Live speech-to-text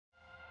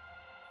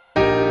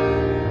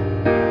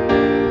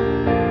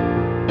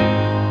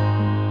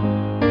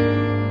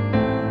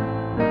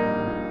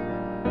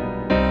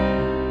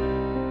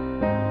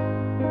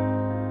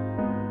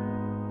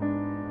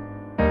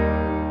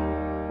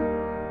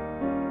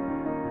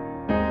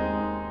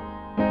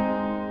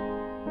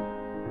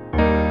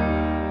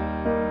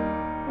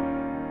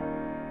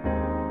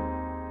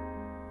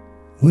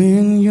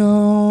When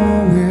you're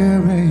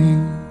weary,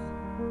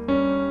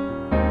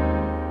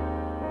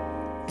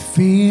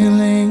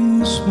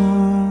 feeling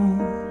small,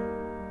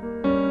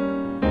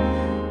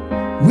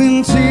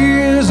 when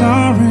tears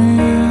are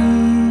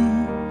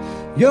in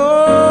your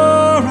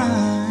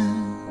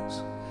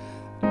eyes,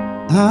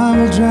 I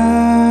will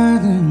dry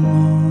them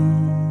all.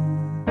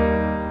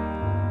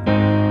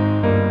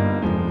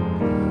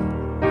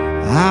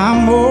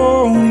 I'm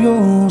on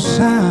your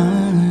side.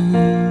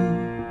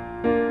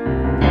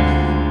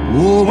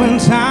 Oh, when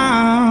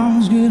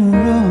times get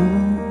rough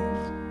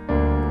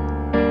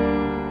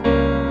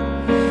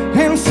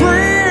and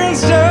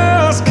friends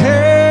just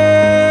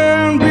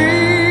can't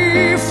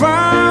be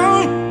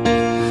found,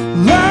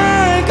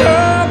 like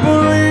a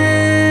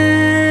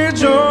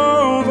bridge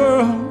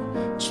over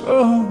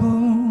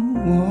troubled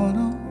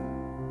water,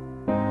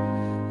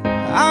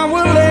 I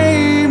will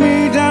lay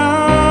me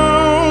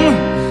down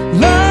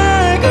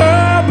like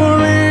a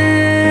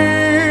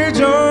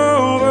bridge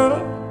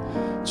over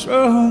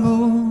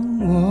troubled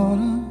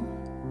water.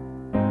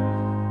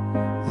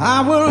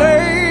 I will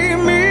lay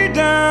me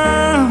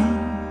down.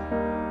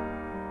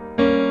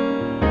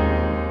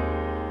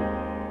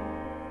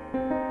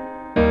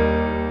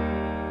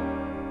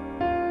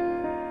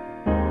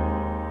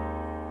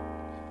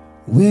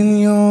 When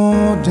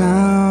you're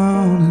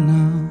down and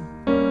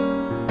out,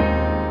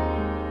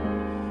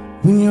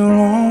 when you're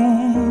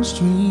on the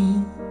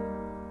street,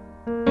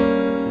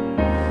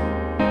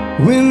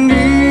 when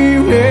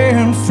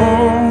evening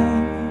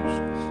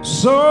falls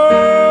so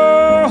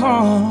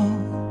hard,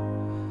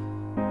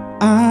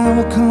 I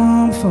will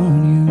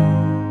comfort you.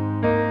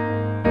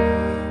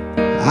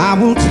 I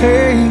will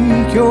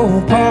take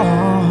your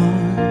part.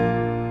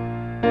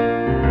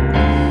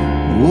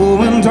 Oh,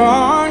 when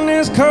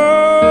darkness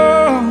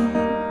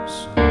comes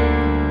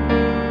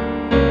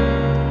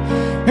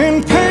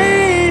and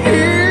pain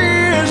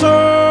is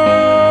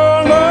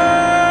all around,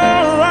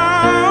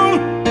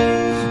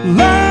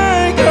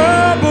 like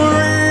a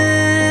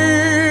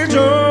bridge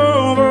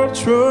over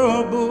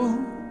troubled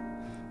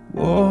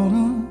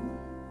water,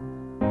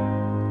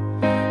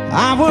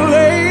 I will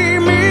lay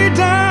me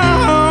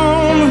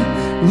down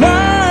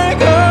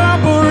like a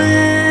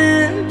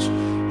bridge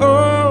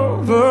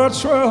over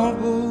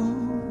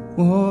troubled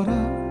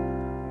water.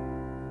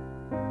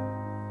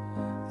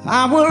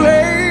 I will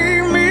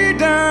lay me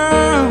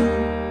down.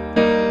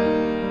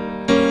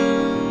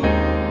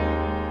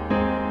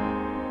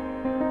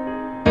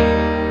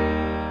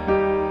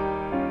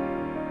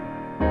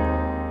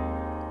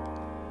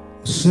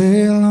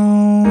 Sail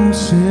on,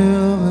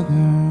 silver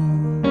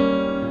girl,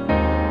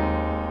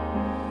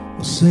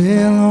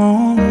 sail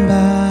on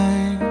by.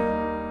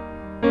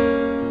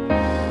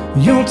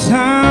 Your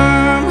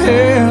time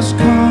has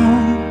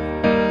come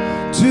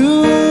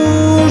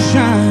to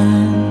shine.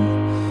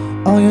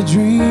 All your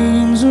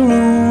dreams are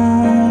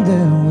on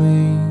their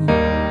way.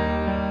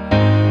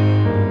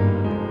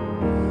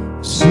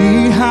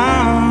 See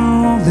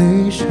how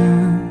they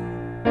shine.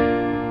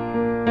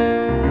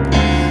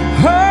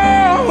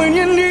 Oh, when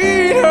you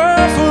need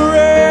a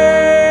friend,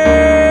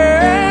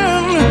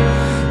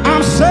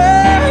 I'm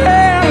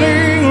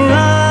sailing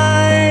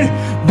right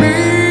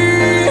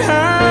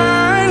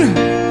behind,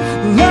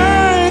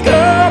 like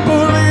a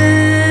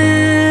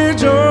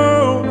bridge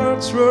over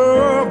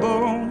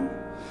troubled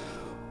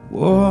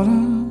water.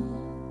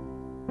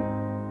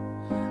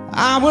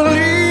 I will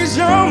ease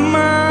your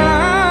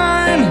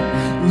mind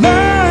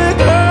like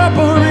a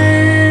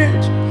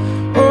bridge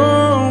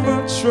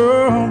over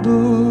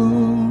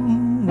troubled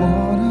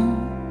water.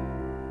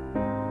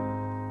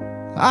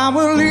 I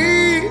will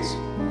ease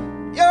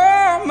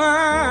your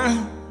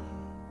mind.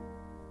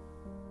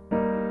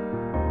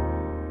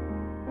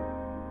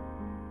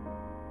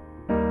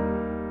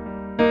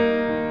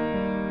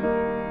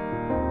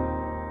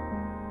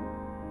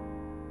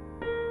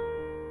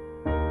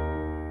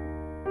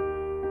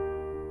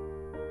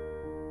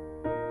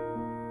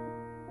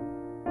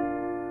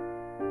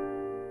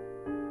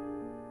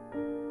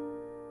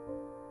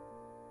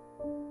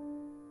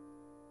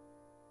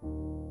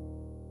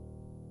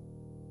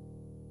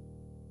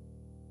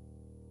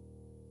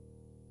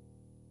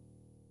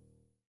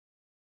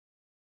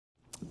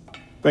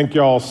 Thank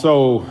y'all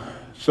so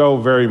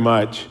very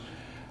much.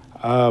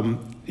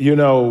 You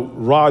know,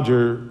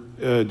 Roger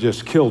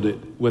just killed it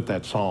with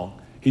that song.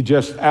 He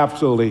just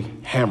absolutely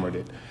hammered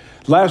it.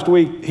 Last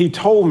week, he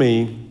told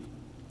me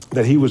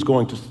that he was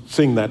going to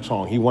sing that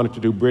song. He wanted to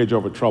do Bridge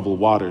Over Troubled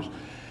Waters.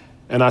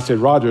 And I said,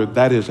 Roger,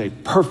 that is a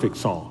perfect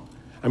song.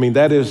 I mean,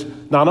 that is,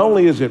 not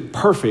only is it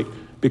perfect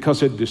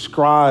because it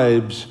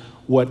describes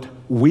what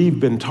we've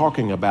been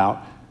talking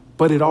about,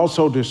 but it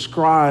also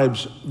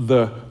describes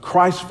the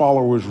Christ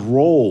followers'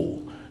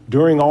 role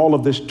during all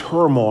of this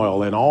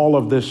turmoil and all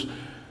of this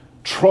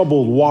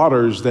troubled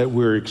waters that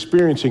we're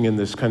experiencing in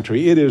this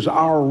country. It is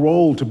our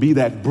role to be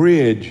that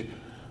bridge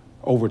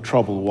over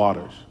troubled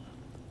waters.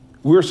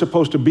 We're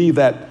supposed to be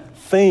that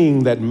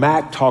thing that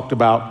Mac talked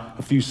about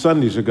a few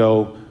Sundays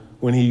ago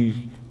when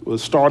he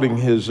was starting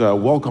his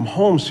Welcome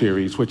Home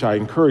series, which I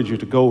encourage you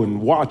to go and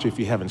watch if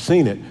you haven't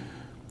seen it.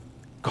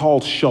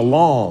 called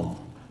shalom,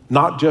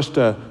 not just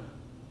a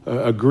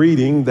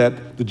greeting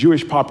that the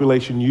Jewish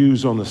population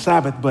used on the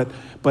Sabbath,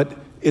 but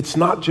it's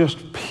not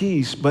just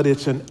peace, but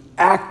it's an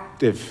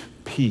active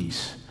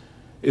peace.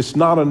 It's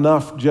not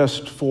enough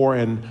just for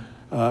an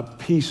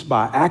peace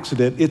by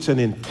accident. It's an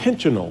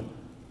intentional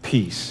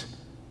peace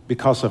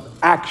because of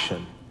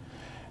action.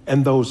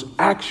 And those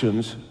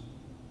actions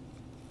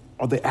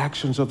are the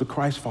actions of the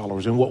Christ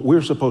followers and what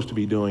we're supposed to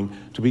be doing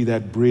to be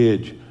that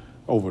bridge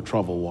over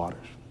troubled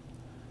waters.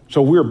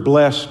 So we're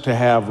blessed to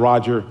have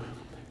Roger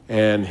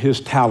and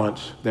his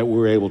talents that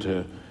we're able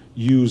to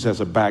use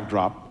as a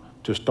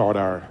backdrop to start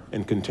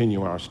and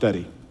continue our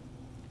study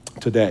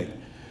today.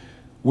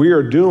 We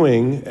are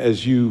doing,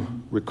 as you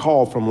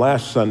recall from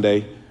last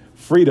Sunday,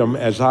 Freedom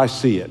as I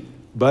See It,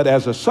 but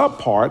as a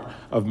subpart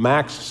of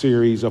Mac's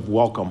series of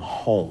Welcome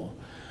Home.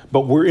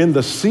 But we're in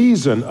the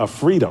season of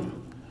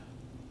freedom.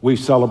 We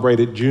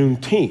celebrated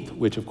Juneteenth,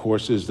 which of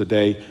course is the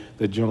day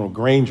that General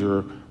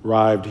Granger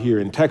arrived here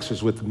in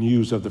Texas with the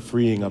news of the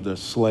freeing of the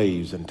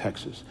slaves in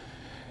Texas.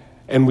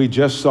 And we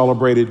just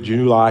celebrated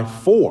July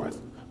 4th,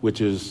 which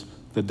is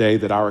the day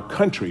that our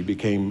country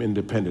became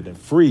independent and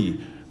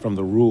free from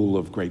the rule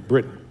of Great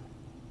Britain.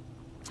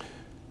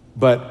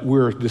 But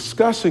we're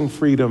discussing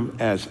freedom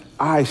as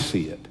I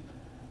see it,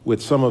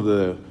 with some of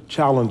the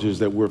challenges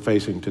that we're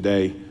facing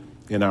today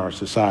in our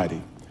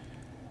society.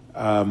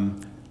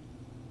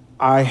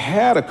 I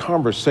had a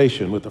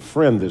conversation with a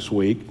friend this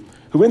week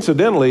who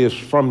incidentally is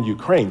from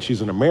Ukraine.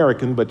 She's an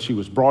American, but she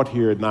was brought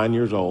here at 9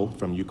 years old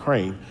from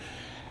Ukraine.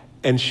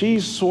 And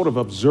she's sort of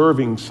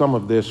observing some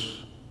of this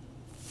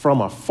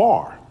from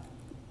afar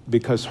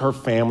because her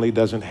family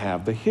doesn't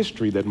have the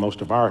history that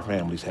most of our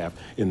families have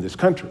in this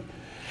country.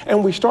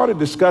 And we started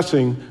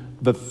discussing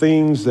the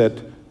things that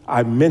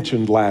I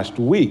mentioned last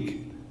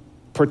week,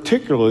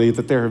 particularly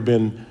that there have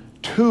been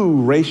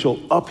two racial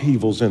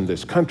upheavals in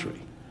this country.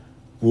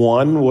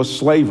 One was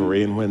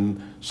slavery, and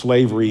when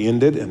slavery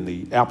ended and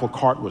the apple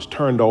cart was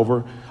turned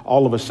over,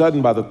 all of a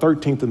sudden by the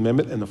 13th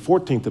Amendment and the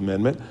 14th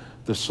Amendment,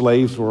 the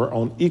slaves were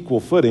on equal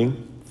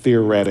footing,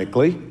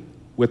 theoretically,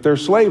 with their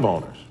slave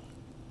owners.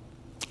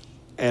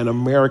 And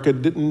America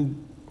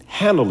didn't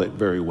handle it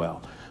very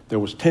well. There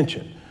was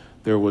tension.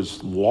 There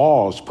was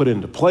laws put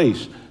into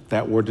place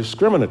that were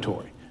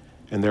discriminatory.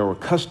 And there were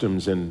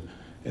customs and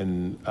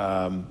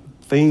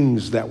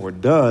things that were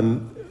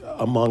done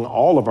among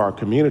all of our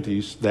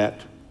communities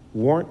that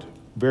weren't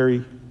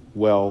very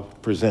well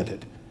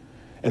presented.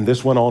 And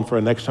this went on for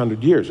the next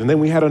 100 years. And then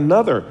we had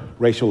another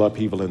racial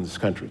upheaval in this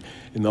country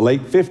in the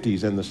late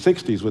 50s and the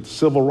 60s with the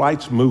civil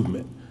rights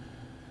movement.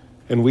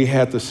 And we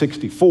had the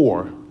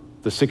 64,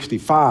 the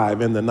 65,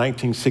 and the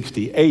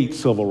 1968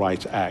 Civil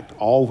Rights Act,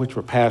 all which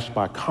were passed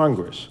by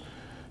Congress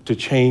to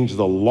change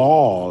the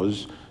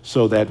laws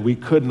so that we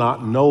could no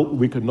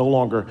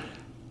longer,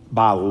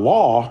 by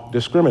law,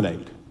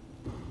 discriminate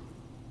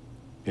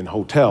in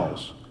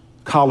hotels,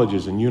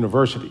 colleges and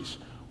universities,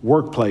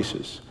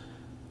 workplaces,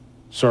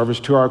 service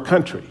to our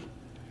country.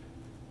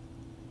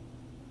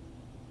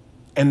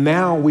 And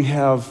now we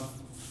have,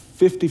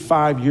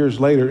 55 years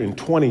later in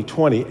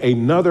 2020,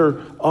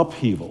 another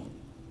upheaval.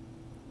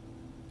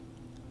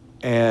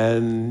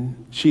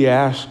 And she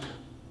asked,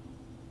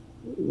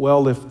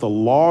 well, if the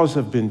laws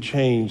have been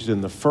changed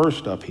in the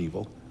first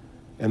upheaval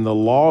and the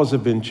laws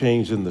have been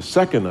changed in the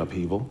second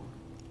upheaval,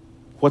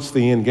 what's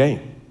the end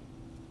game?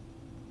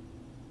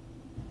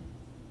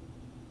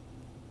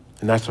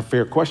 And that's a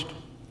fair question.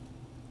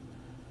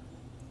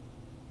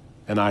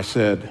 And I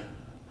said,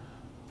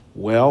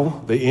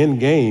 well, the end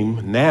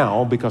game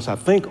now, because I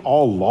think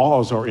all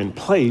laws are in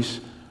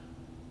place,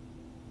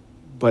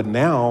 but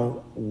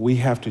now we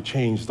have to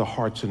change the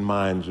hearts and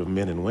minds of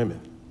men and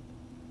women.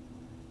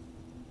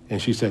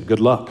 And she said, good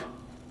luck.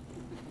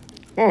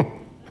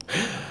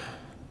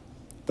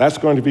 That's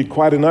going to be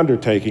quite an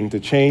undertaking to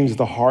change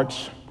the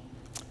hearts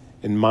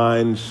and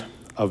minds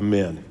of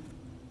men.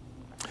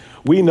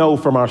 We know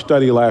from our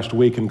study last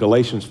week in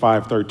Galatians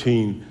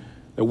 5:13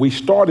 that we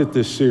started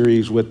this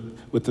series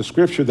with the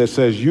scripture that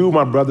says, you,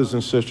 my brothers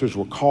and sisters,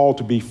 were called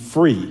to be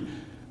free,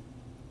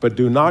 but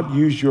do not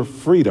use your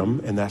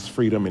freedom, and that's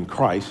freedom in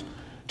Christ,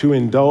 to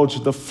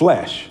indulge the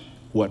flesh,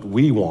 what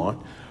we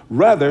want.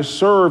 Rather,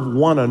 serve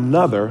one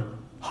another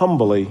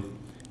humbly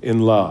in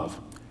love.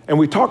 And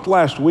we talked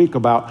last week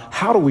about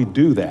how do we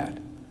do that?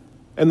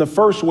 And the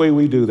first way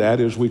we do that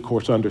is we, of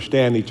course,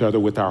 understand each other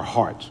with our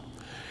hearts.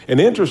 And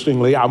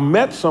interestingly, I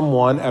met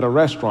someone at a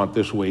restaurant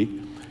this week.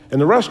 In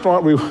the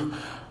restaurant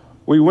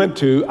we went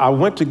to, I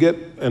went to get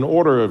an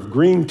order of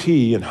green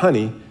tea and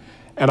honey,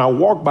 and I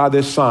walked by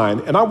this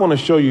sign, and I want to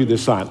show you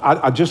this sign.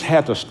 I just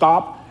had to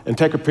stop and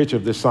take a picture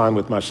of this sign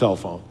with my cell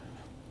phone.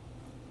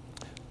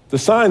 The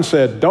sign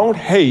said, don't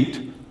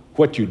hate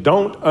what you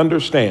don't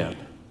understand.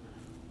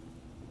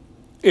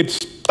 It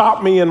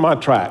stopped me in my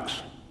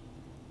tracks.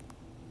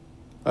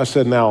 I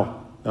said,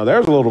 now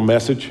there's a little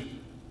message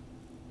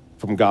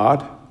from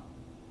God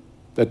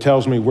that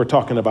tells me we're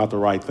talking about the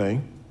right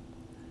thing.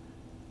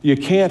 You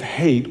can't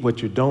hate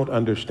what you don't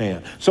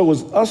understand. So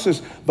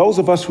as those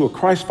of us who are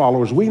Christ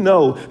followers, we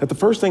know that the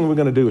first thing we're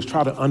going to do is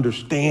try to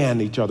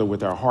understand each other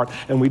with our heart.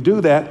 And we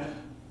do that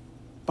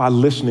by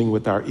listening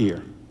with our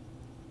ear.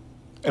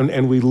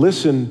 And we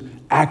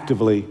listen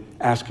actively,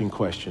 asking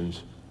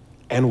questions.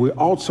 And we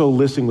also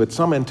listen with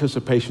some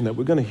anticipation that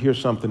we're going to hear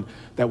something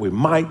that we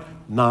might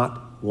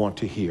not want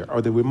to hear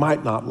or that we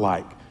might not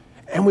like.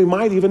 And we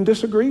might even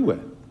disagree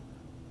with.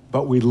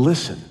 But we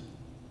listen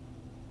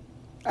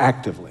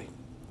actively.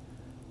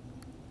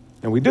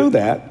 And we do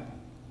that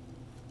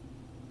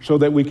so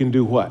that we can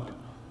do what?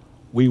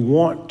 We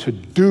want to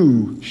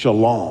do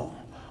shalom.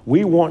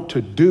 We want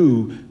to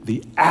do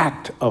the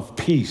act of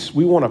peace.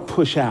 We want to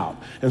push out.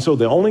 And so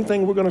the only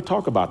thing we're going to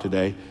talk about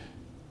today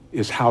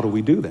is how do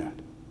we do that?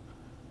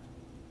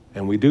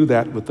 And we do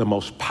that with the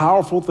most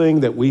powerful thing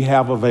that we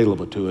have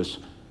available to us,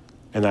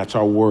 and that's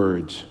our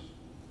words.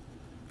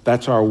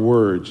 That's our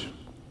words.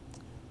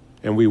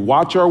 And we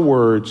watch our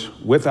words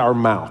with our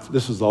mouth.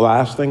 This is the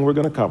last thing we're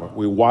going to cover.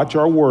 We watch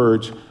our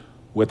words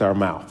with our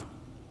mouth.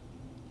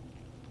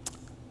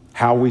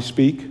 How we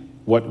speak,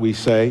 what we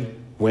say,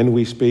 when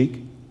we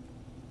speak,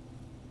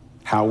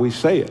 how we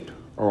say it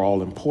are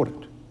all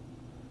important.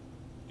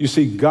 You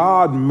see,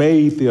 God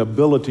made the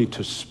ability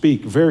to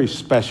speak very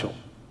special.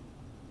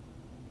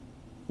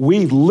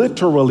 We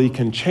literally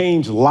can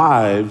change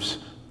lives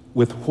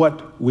with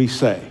what we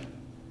say.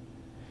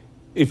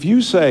 If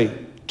you say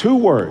 2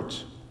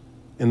 words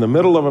in the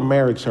middle of a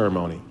marriage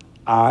ceremony,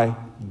 I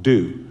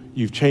do,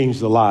 you've changed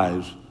the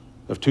lives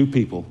of 2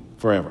 people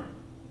forever.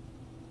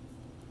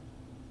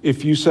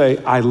 If you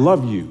say, I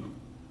love you,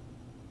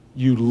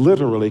 you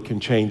literally can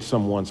change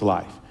someone's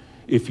life.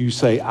 If you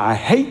say, I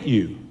hate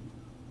you,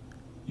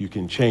 you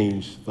can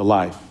change the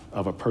life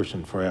of a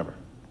person forever.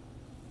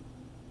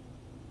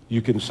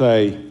 You can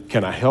say,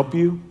 can I help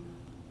you?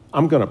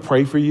 I'm going to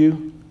pray for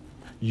you.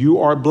 You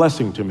are a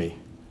blessing to me.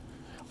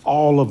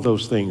 All of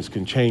those things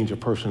can change a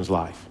person's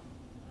life.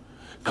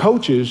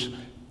 Coaches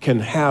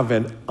can have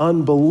an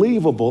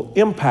unbelievable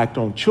impact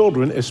on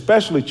children,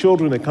 especially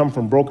children that come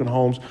from broken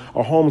homes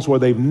or homes where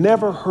they've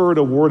never heard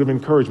a word of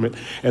encouragement.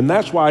 And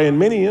that's why in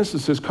many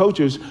instances,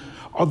 coaches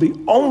are the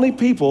only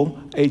people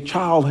a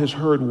child has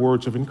heard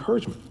words of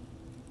encouragement.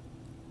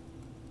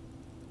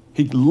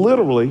 He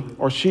literally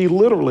or she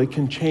literally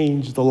can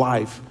change the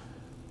life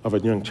of a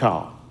young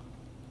child.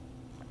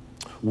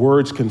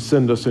 Words can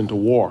send us into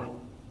war,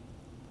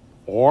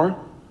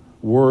 or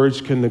words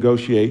can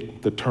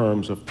negotiate the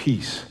terms of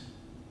peace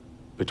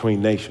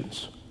between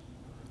nations.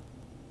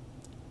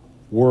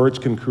 Words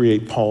can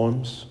create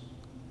poems,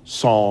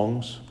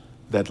 songs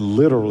that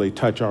literally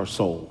touch our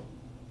soul.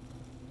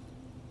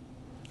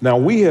 Now,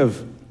 we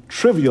have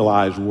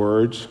trivialized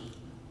words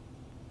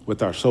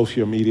with our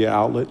social media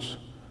outlets,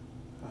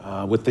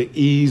 with the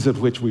ease at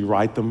which we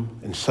write them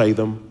and say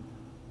them,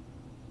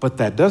 but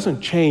that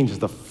doesn't change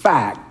the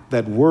fact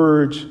that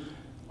words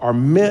are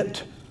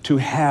meant to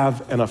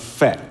have an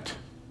effect.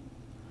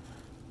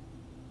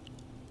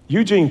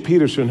 Eugene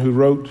Peterson, who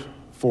wrote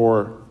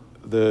for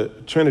the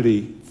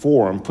Trinity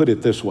Forum, put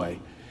it this way: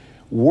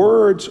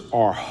 words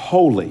are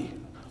holy,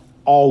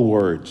 all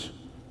words.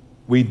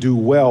 We do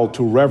well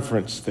to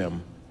reverence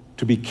them,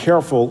 to be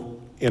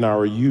careful in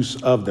our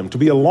use of them, to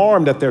be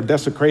alarmed at their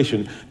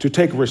desecration, to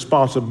take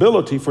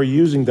responsibility for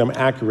using them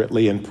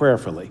accurately and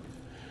prayerfully.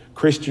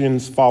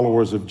 Christians,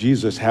 followers of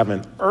Jesus, have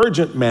an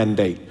urgent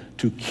mandate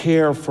to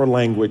care for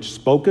language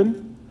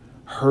spoken,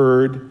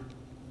 heard,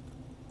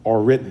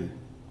 or written,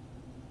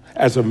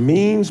 as a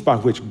means by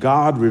which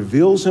God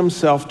reveals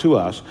himself to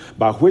us,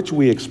 by which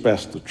we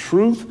express the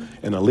truth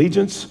and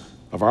allegiance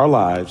of our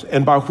lives,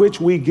 and by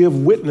which we give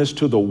witness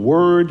to the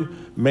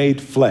Word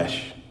made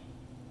flesh.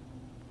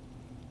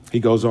 He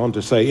goes on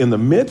to say, in the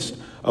midst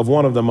of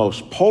one of the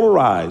most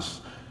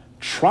polarized,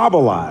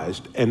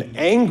 tribalized, and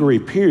angry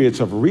periods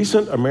of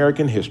recent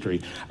American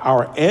history,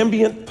 our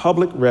ambient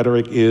public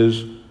rhetoric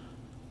is,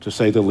 to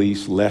say the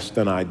least, less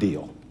than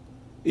ideal.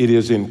 It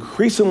is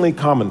increasingly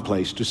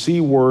commonplace to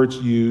see words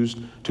used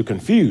to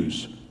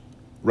confuse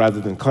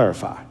rather than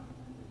clarify,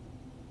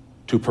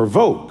 to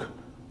provoke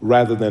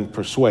rather than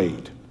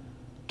persuade,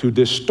 to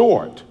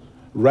distort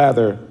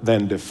rather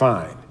than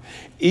define,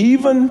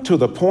 even to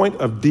the point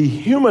of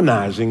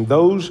dehumanizing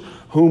those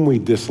whom we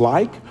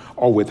dislike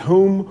or with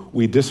whom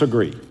we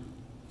disagree.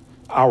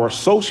 Our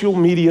social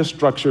media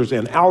structures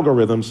and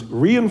algorithms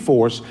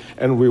reinforce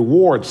and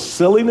reward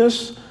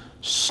silliness,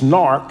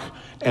 snark,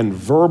 and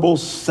verbal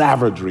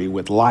savagery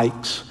with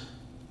likes,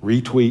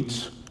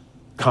 retweets,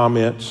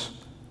 comments,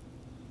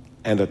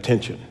 and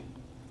attention.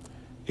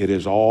 It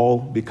has all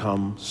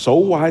become so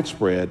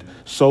widespread,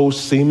 so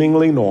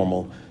seemingly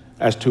normal,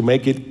 as to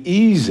make it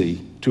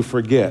easy to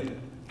forget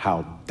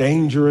how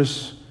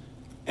dangerous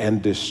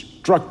and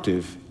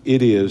destructive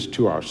it is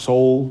to our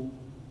soul,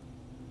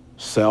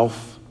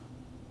 self,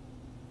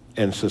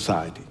 and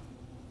society.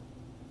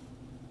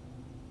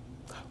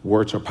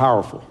 Words are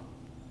powerful,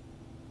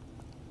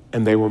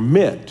 and they were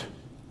meant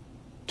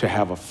to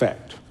have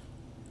effect.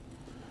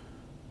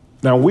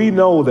 Now, we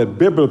know that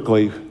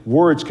biblically,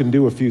 words can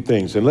do a few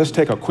things, and let's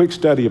take a quick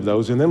study of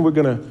those, and then we're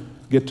going to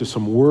get to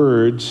some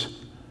words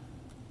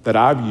that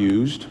I've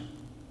used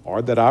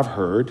or that I've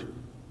heard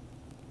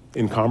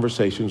in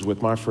conversations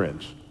with my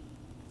friends.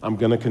 I'm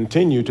going to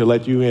continue to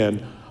let you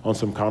in on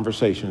some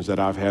conversations that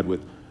I've had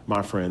with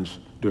my friends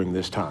during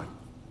this time.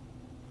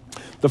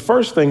 The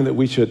first thing that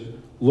we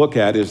should look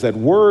at is that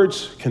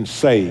words can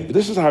save.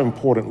 This is how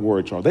important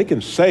words are. They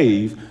can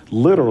save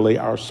literally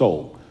our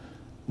soul.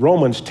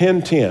 Romans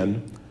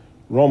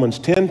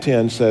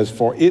 10:10 says,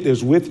 "For it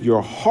is with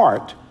your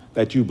heart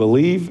that you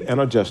believe and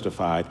are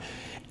justified,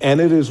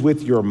 and it is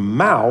with your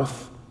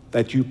mouth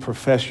that you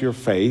profess your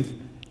faith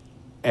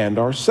and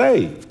are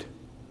saved."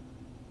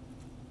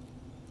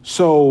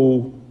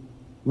 So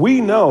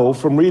we know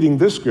from reading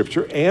this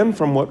scripture and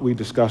from what we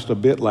discussed a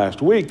bit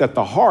last week that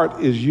the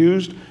heart is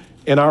used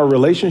in our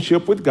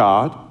relationship with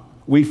God.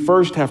 We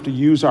first have to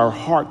use our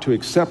heart to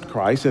accept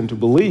Christ and to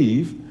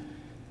believe.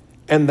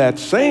 And that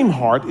same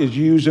heart is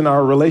used in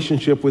our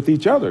relationship with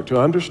each other to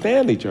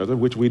understand each other,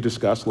 which we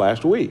discussed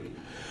last week.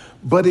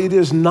 But it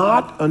is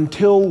not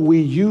until we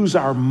use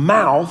our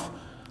mouth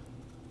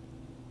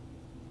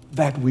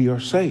that we are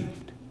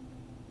saved,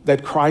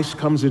 that Christ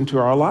comes into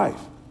our life.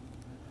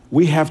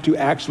 We have to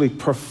actually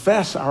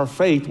profess our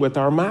faith with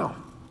our mouth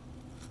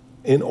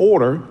in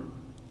order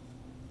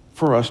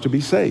for us to be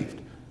saved.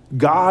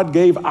 God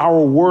gave our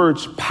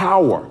words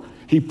power.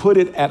 He put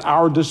it at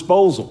our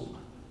disposal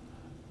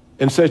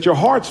and said, your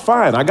heart's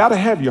fine. I got to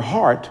have your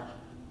heart,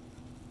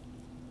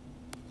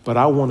 but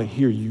I want to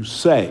hear you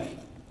say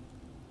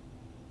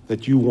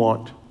that you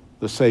want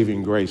the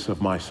saving grace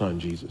of my son,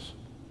 Jesus.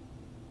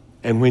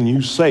 And when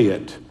you say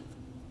it,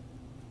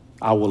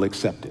 I will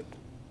accept it.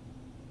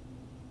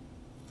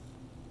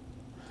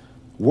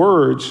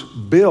 Words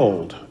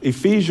build.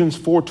 Ephesians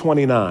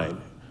 4:29.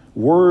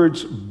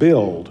 Words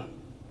build.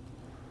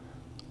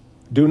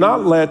 Do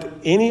not let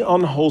any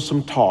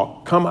unwholesome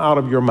talk come out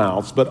of your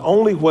mouths, but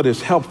only what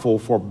is helpful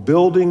for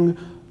building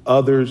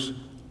others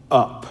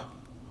up.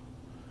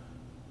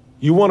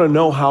 You want to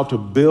know how to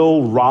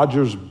build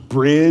Rogers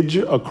Bridge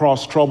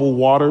across troubled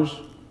waters?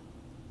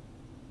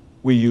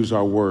 We use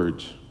our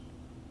words,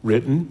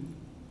 written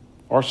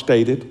or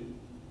stated,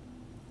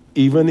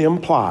 even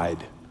implied.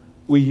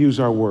 We use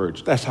our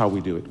words. That's how we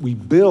do it. We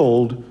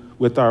build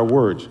with our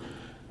words.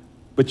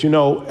 But you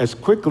know, as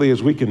quickly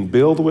as we can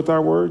build with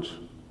our words,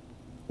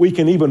 we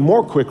can even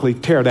more quickly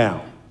tear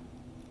down.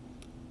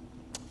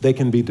 They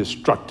can be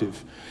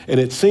destructive. And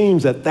it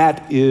seems that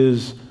that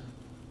is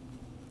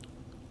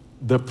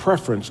the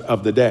preference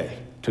of the day,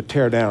 to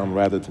tear down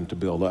rather than to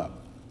build up.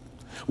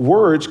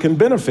 Words can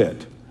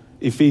benefit.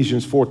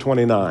 Ephesians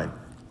 4:29.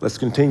 Let's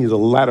continue the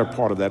latter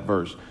part of that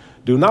verse.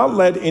 Do not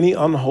let any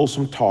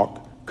unwholesome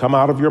talk come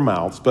out of your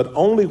mouths, but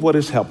only what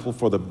is helpful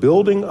for the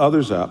building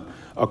others up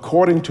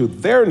according to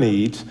their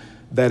needs,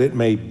 that it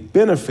may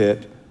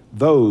benefit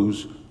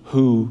those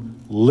who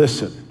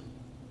listen.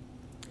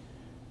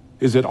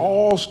 Is it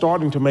all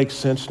starting to make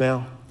sense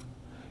now?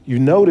 You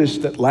notice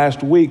that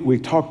last week we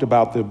talked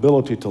about the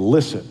ability to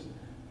listen.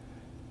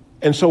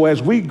 And so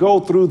as we go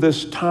through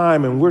this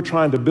time and we're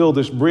trying to build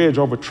this bridge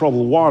over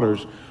troubled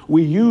waters,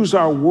 we use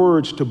our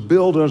words to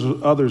build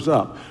others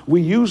up.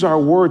 We use our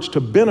words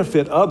to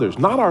benefit others,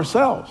 not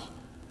ourselves.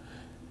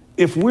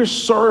 If we're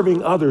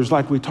serving others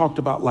like we talked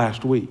about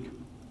last week,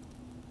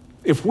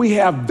 if we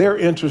have their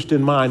interest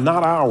in mind,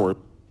 not ours,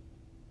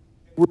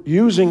 we're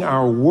using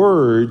our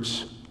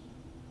words,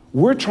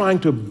 we're trying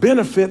to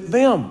benefit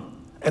them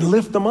and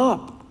lift them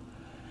up.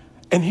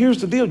 And here's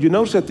the deal. You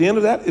notice at the end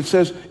of that, it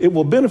says it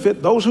will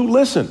benefit those who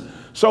listen.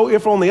 So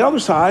if on the other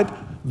side,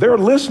 they're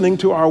listening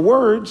to our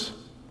words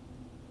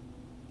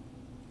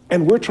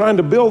and we're trying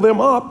to build them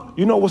up,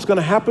 you know what's going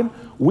to happen?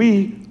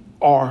 We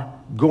are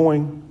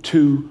going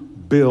to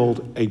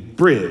build a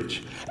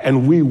bridge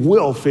and we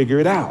will figure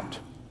it out.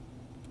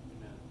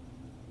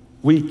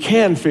 We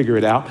can figure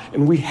it out,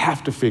 and we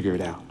have to figure it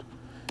out.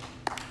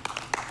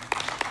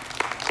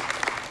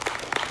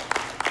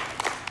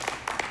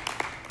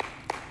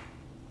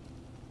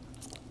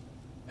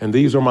 And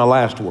these are my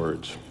last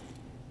words.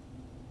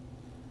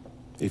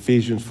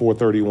 Ephesians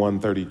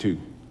 4:31-32.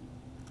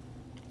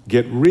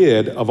 Get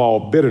rid of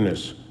all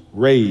bitterness,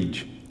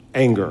 rage,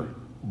 anger,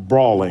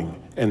 brawling,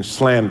 and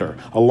slander,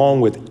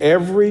 along with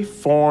every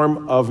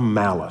form of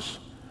malice.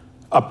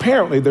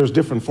 Apparently, there's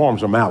different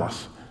forms of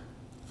malice.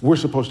 We're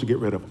supposed to get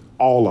rid of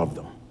all of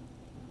them.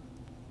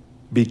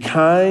 Be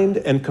kind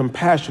and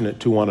compassionate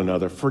to one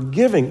another,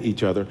 forgiving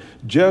each other,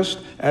 just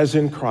as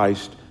in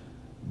Christ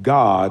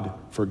God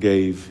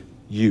forgave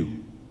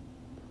you.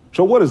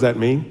 So what does that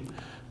mean?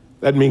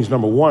 That means,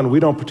 number one, we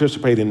don't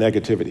participate in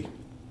negativity.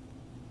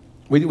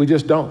 We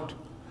just don't.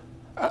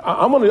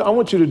 I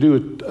want you to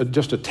do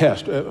just a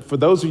test. For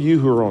those of you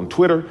who are on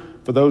Twitter,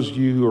 for those of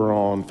you who are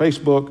on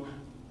Facebook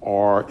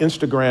or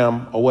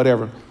Instagram or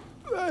whatever,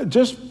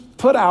 just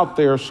put out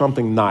there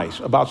something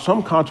nice about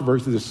some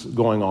controversy that's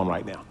going on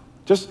right now.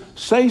 Just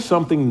say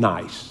something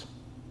nice.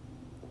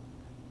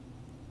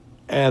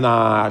 And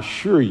I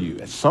assure you,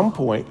 at some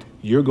point,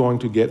 you're going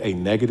to get a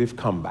negative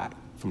comeback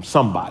from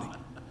somebody.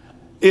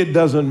 It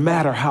doesn't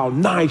matter how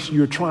nice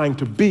you're trying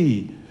to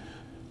be.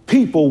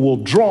 People will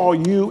draw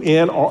you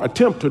in or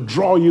attempt to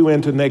draw you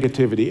into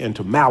negativity,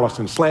 into malice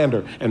and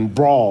slander and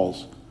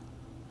brawls.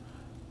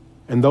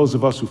 And those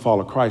of us who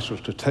follow Christ,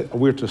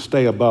 we're to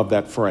stay above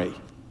that fray.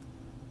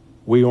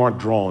 We aren't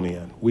drawn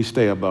in. We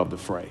stay above the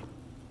fray.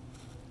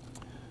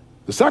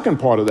 The second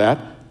part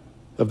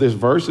of this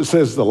verse, it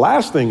says the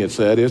last thing it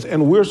said is,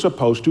 and we're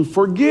supposed to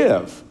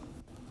forgive.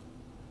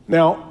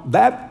 Now,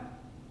 that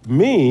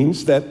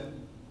means that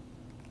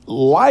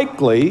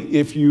likely,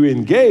 if you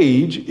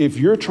engage, if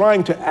you're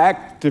trying to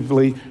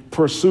actively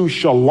pursue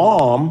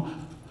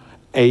shalom,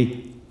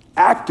 a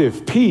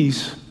active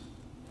peace,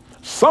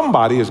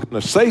 somebody is going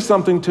to say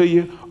something to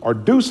you or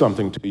do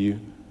something to you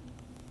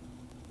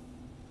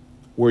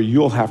where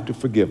you'll have to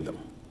forgive them.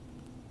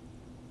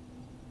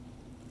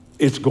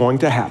 It's going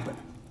to happen.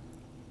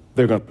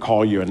 They're going to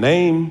call you a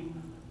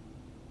name.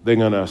 They're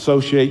going to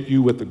associate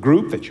you with a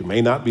group that you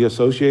may not be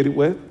associated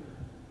with.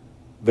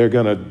 They're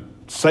going to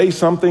say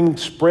something,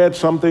 spread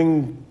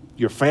something.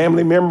 Your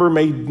family member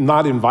may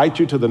not invite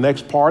you to the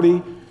next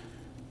party.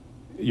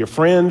 Your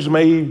friends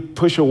may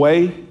push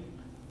away.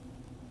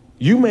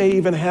 You may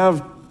even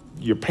have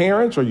your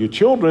parents or your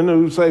children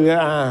who say,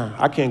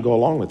 I can't go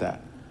along with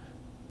that.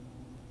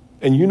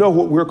 And you know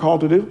what we're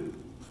called to do?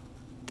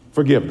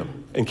 Forgive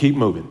them and keep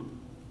moving.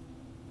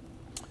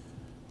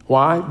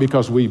 Why?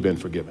 Because we've been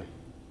forgiven.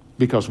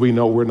 Because we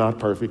know we're not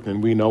perfect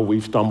and we know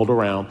we've stumbled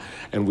around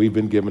and we've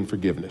been given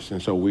forgiveness.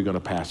 And so we're going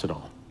to pass it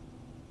on.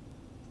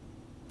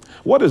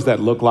 What does that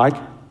look like?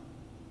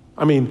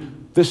 I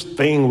mean, this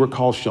thing we're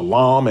called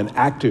shalom and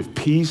active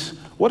peace,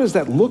 what does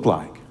that look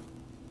like?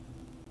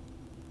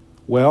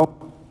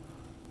 Well,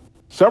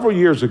 several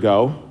years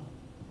ago,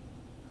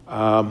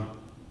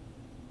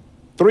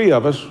 3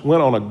 of us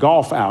went on a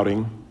golf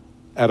outing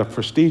at a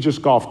prestigious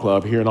golf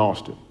club here in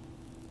Austin.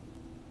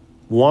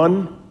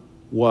 One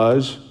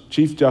was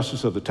Chief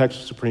Justice of the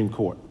Texas Supreme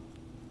Court.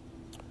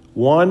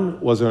 One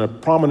was a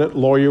prominent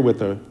lawyer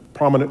with a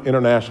prominent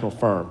international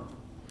firm.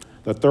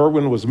 The third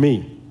one was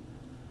me.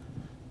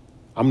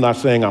 I'm not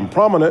saying I'm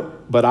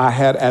prominent, but I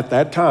had at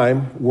that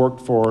time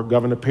worked for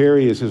Governor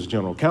Perry as his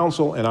general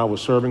counsel, and I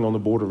was serving on the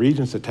Board of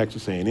Regents at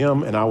Texas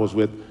A&M, and I was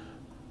with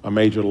a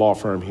major law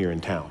firm here in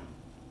town.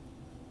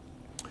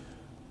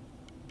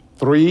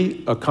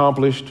 3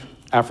 accomplished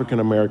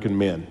African-American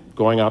men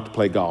going out to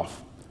play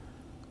golf.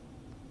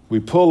 We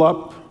pull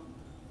up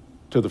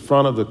to the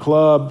front of the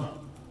club.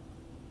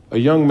 A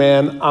young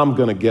man, I'm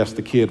going to guess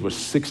the kid was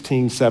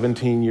 16,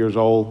 17 years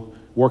old,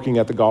 working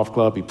at the golf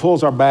club. He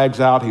pulls our bags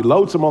out. He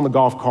loads them on the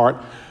golf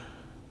cart.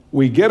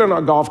 We get in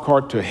our golf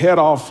cart to head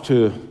off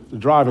to the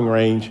driving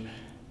range,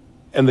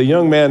 and the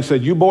young man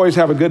said, "You boys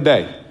have a good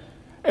day."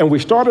 And we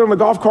started on the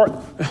golf cart,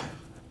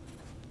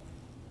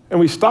 and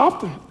we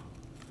stopped.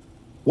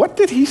 What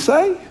did he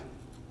say?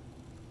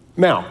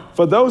 Now,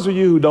 for those of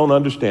you who don't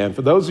understand,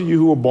 for those of you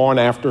who were born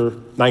after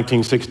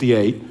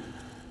 1968,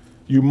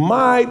 you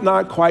might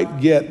not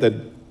quite get that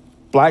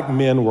black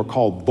men were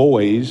called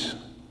boys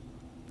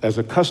as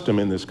a custom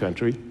in this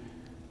country,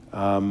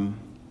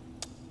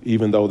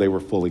 even though they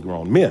were fully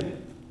grown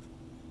men.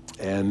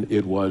 And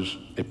it was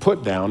a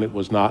put down, it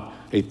was not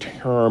a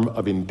term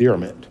of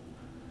endearment.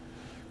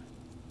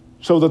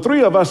 So the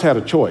 3 of us had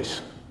a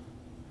choice.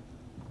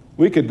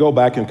 We could go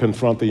back and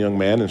confront the young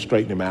man and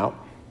straighten him out,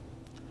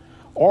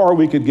 or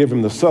we could give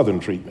him the Southern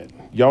treatment.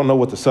 Y'all know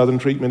what the Southern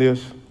treatment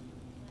is?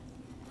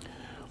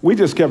 We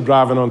just kept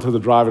driving onto the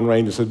driving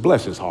range and said,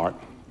 "Bless his heart."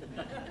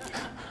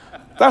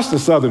 That's the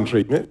Southern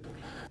treatment.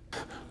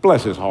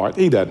 Bless his heart.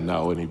 He doesn't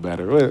know any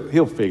better.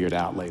 He'll figure it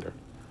out later.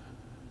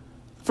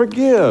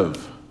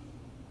 Forgive.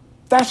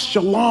 That's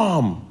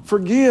shalom.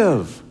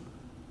 Forgive.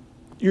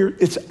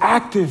 It's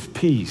active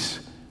peace.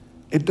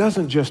 It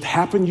doesn't just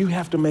happen. You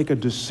have to make a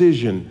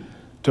decision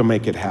to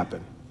make it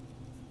happen.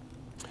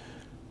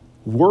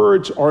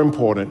 Words are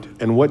important,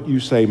 and what you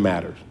say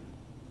matters.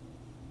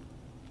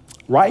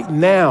 Right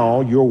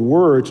now, your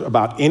words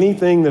about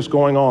anything that's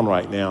going on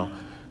right now,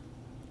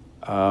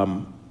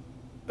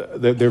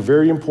 they're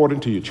very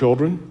important to your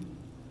children,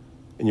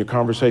 in your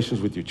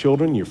conversations with your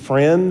children, your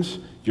friends,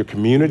 your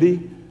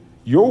community.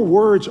 Your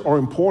words are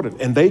important,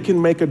 and they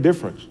can make a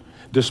difference.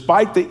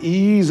 Despite the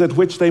ease at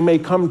which they may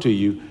come to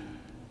you,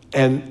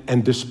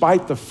 and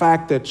despite the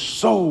fact that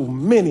so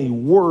many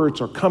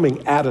words are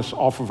coming at us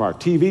off of our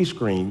TV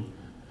screen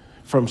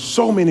from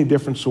so many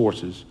different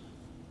sources,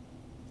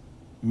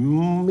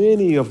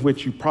 many of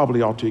which you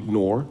probably ought to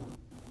ignore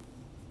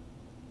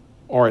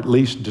or at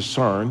least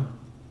discern,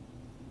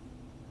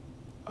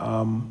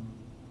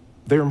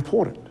 they're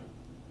important.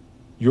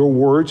 Your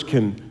words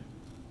can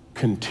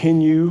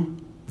continue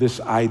this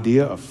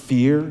idea of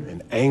fear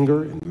and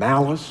anger and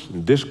malice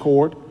and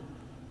discord,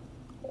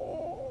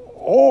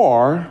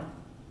 or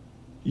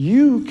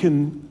you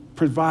can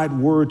provide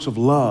words of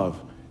love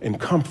and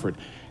comfort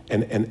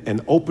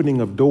and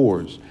opening of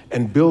doors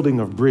and building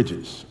of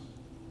bridges.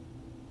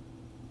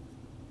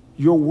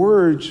 Your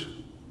words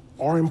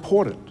are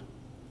important.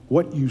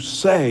 What you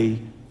say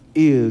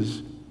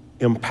is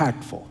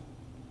impactful.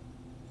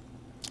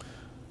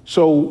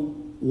 So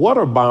what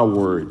are my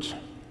words?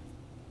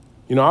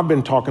 You know, I've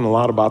been talking a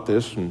lot about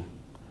this, and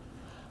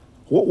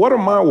what are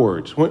my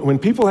words? When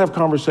people have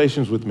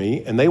conversations with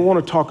me and they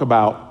want to talk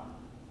about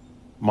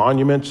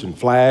monuments and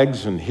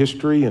flags and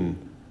history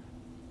and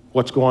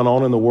what's going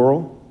on in the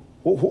world,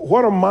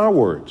 what are my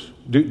words?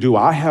 Do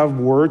I have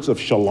words of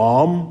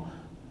shalom,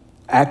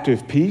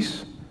 active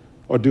peace,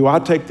 or do I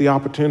take the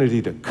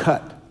opportunity to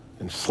cut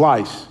and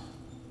slice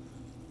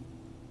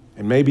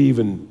and maybe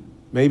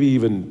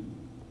even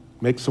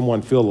make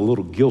someone feel a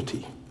little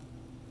guilty?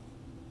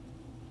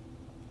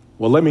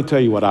 Well, let me tell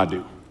you what I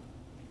do.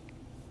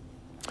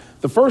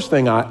 The first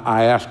thing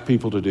I ask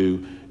people to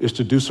do is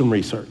to do some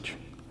research.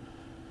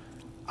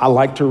 I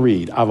like to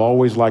read. I've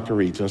always liked to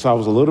read. Since I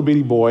was a little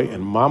bitty boy,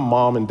 and my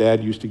mom and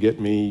dad used to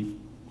get me,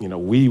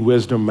 Wee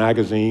Wisdom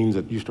magazines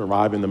that used to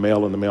arrive in the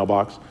mail in the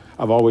mailbox,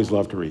 I've always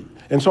loved to read.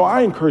 And so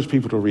I encourage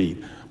people to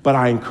read, but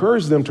I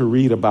encourage them to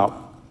read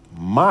about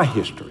my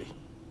history,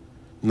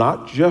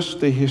 not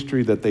just the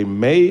history that they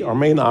may or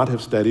may not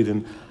have studied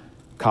in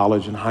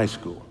college and high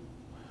school.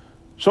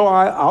 So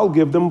I'll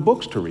give them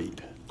books to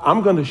read.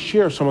 I'm going to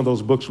share some of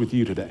those books with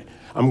you today.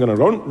 I'm going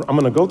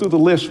to go through the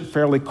list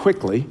fairly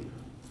quickly.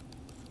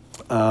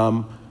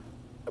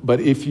 But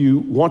if you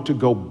want to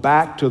go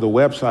back to the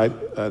website,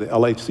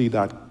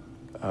 lhc.org,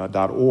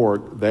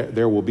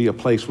 there will be a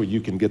place where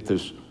you can get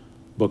this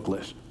book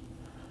list.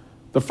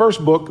 The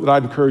first book that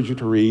I'd encourage you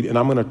to read, and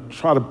I'm going to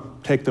try to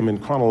take them in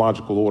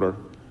chronological order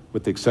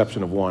with the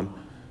exception of one.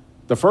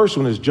 The first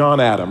one is John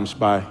Adams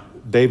by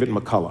David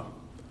McCullough.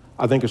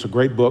 I think it's a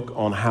great book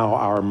on how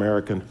our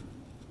American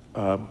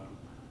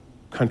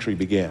country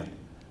began.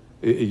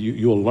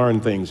 You'll learn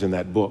things in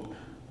that book,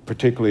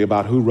 particularly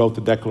about who wrote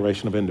the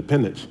Declaration of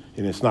Independence.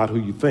 And it's not who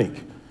you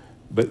think,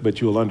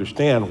 but you'll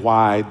understand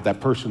why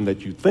that person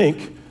that you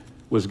think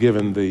was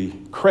given the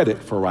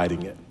credit for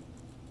writing it.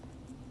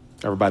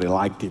 Everybody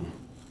liked him.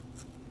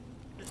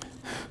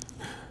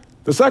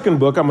 The second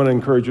book I'm going to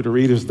encourage you to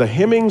read is The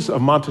Hemmings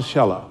of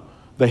Monticello.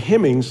 The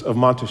Hemmings of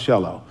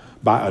Monticello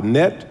by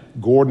Annette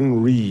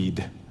Gordon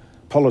Reed,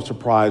 Pulitzer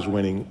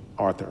Prize-winning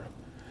author.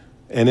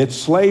 And it's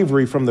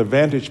slavery from the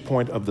vantage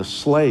point of the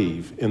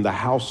slave in the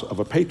house of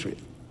a patriot.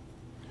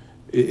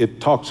 It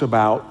talks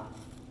about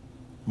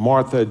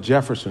Martha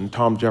Jefferson,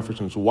 Tom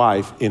Jefferson's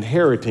wife,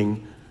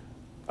 inheriting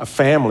a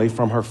family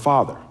from her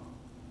father.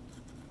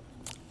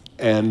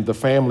 And the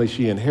family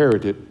she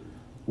inherited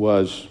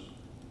was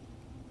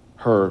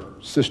her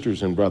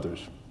sisters and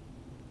brothers.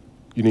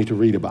 You need to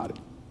read about it.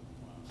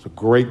 It's a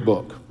great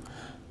book.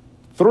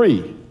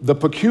 3, The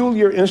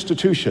Peculiar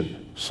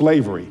Institution,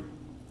 Slavery,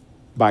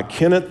 by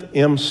Kenneth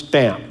M.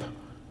 Stamp.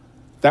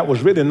 That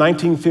was written in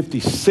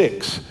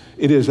 1956.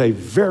 It is a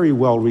very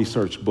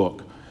well-researched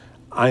book.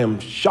 I am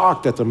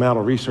shocked at the amount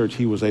of research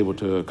he was able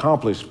to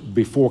accomplish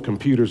before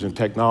computers and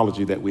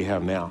technology that we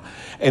have now.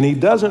 And he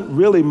doesn't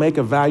really make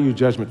a value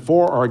judgment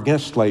for or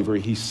against slavery.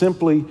 He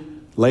simply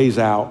lays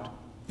out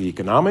the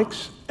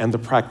economics and the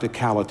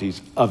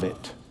practicalities of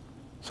it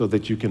so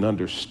that you can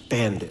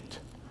understand it.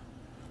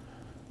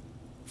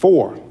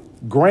 4,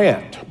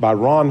 Grant by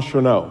Ron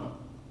Chernow.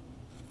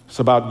 It's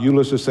about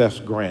Ulysses S.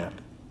 Grant.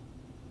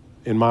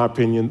 In my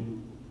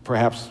opinion,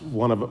 perhaps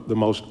one of the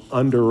most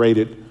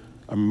underrated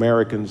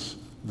Americans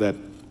that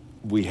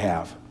we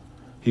have.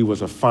 He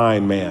was a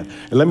fine man.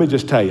 And let me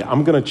just tell you,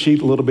 I'm going to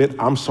cheat a little bit.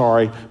 I'm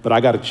sorry, but I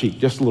got to cheat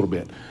just a little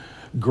bit.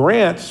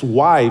 Grant's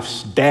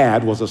wife's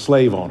dad was a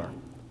slave owner.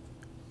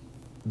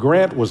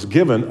 Grant was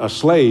given a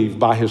slave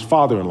by his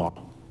father-in-law.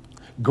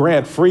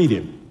 Grant freed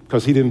him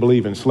because he didn't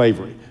believe in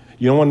slavery.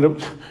 You want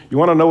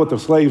to know what the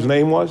slave's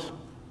name was?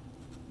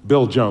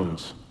 Bill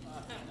Jones.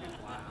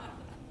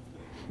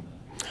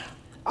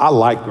 I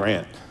like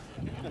Grant.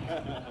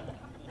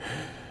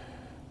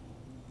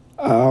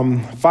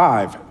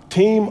 5,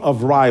 Team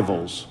of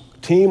Rivals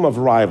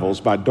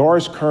by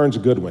Doris Kearns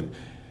Goodwin.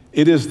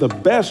 It is the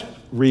best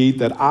read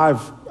that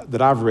I've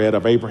read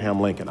of Abraham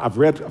Lincoln. I've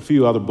read a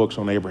few other books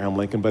on Abraham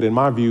Lincoln, but in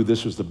my view,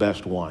 this was the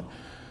best one.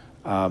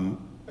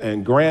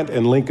 And Grant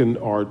and Lincoln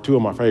are two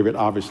of my favorite,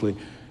 obviously.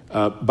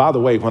 By the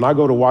way, when I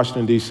go to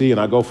Washington, D.C., and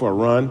I go for a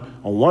run,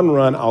 on one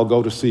run, I'll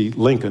go to see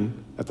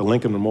Lincoln at the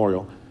Lincoln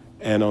Memorial,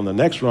 and on the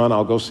next run,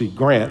 I'll go see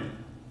Grant.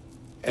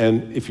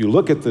 And if you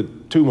look at the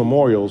two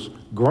memorials,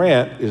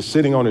 Grant is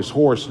sitting on his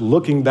horse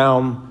looking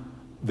down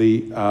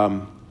the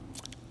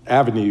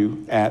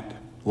avenue at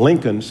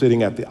Lincoln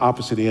sitting at the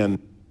opposite end of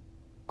the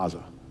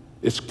plaza.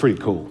 It's pretty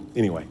cool.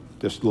 Anyway,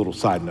 just a little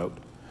side note.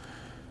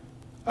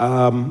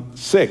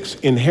 6,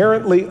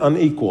 Inherently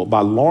Unequal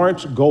by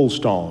Lawrence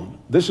Goldstone.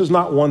 This is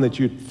not one that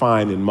you'd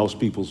find in most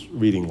people's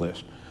reading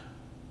list,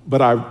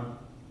 but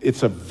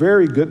it's a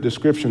very good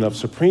description of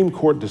Supreme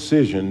Court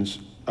decisions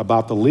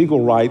about the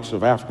legal rights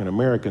of African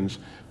Americans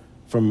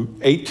from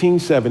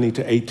 1870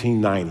 to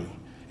 1890.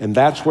 And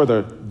that's where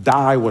the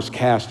die was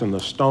cast and the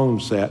stone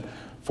set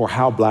for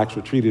how blacks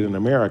were treated in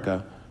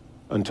America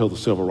until the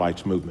Civil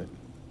Rights Movement.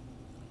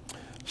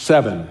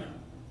 7,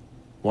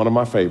 one of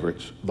my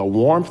favorites, The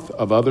Warmth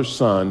of Other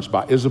Suns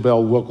by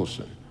Isabel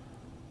Wilkerson.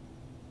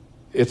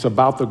 It's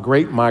about the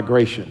Great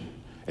Migration.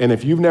 And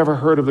if you've never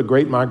heard of the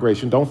Great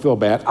Migration, don't feel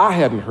bad. I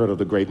hadn't heard of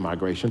the Great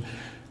Migration,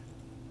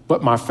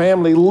 but my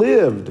family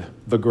lived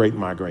the Great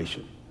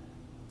Migration.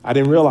 I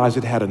didn't realize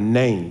it had a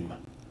name.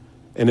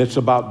 And it's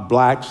about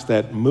blacks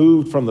that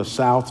moved from the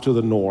South to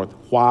the North.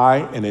 Why?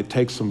 And it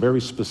takes some very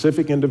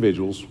specific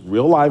individuals,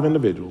 real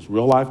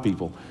life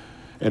people,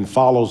 and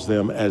follows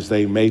them as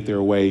they made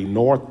their way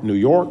north, New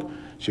York,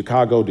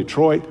 Chicago,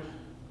 Detroit.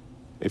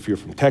 If you're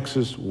from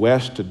Texas,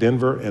 west to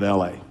Denver and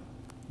LA.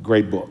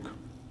 Great book.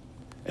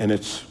 And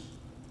it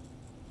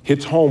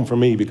hits home for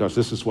me because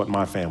this is what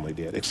my family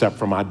did, except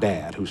for my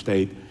dad, who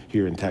stayed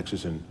here in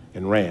Texas and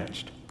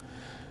ranched.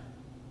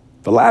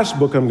 The last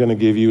book I'm going to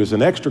give you is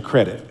an extra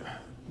credit,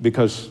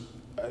 because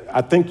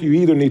I think you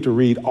either need to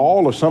read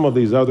all or some of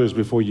these others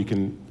before you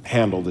can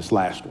handle this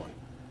last one.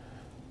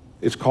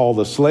 It's called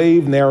The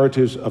Slave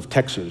Narratives of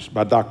Texas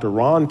by Dr.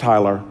 Ron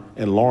Tyler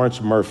and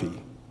Lawrence Murphy.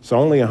 It's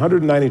only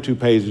 192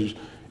 pages.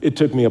 It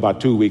took me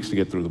about 2 weeks to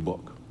get through the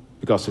book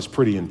because it's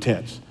pretty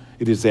intense.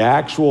 It is the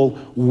actual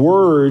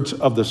words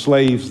of the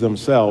slaves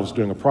themselves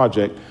during a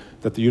project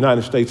that the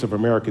United States of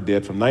America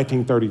did from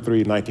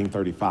 1933 to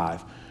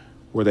 1935,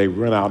 where they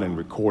went out and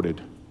recorded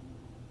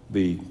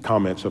the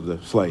comments of the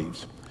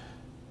slaves.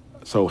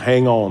 So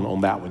hang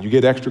on that one. You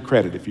get extra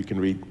credit if you can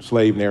read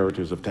Slave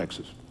Narratives of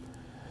Texas.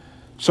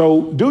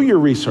 So do your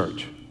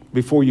research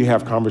before you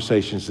have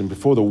conversations and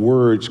before the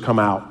words come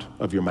out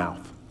of your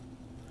mouth.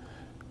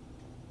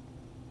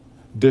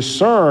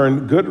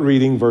 Discern good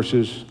reading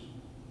versus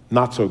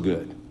not so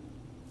good.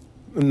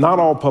 Not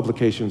all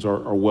publications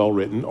are well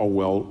written or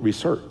well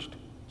researched.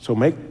 So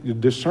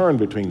discern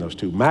between those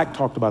two. Mac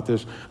talked about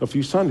this a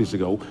few Sundays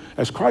ago.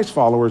 As Christ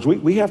followers,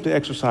 we have to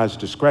exercise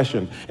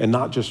discretion and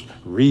not just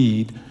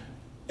read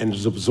and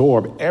just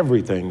absorb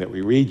everything that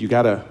we read. You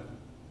got to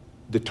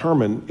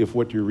determine if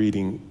what you're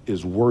reading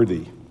is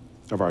worthy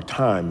of our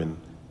time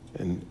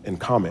and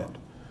comment.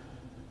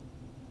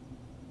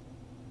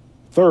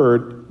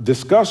 Third,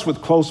 discuss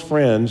with close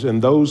friends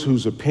and those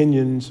whose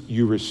opinions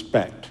you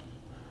respect.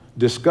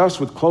 Discuss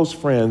with close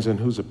friends and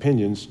whose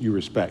opinions you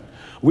respect.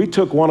 We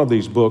took one of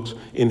these books,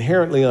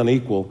 Inherently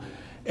Unequal,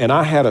 and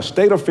I had a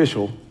state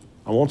official,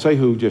 I won't say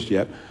who just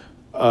yet,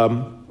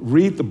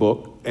 read the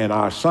book, and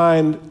I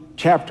assigned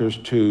chapters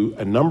to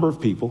a number of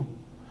people,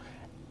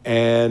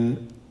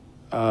 and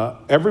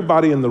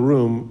everybody in the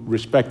room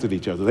respected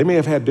each other. They may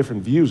have had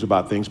different views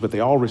about things, but they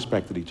all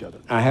respected each other.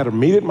 I had a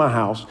meet at my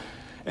house,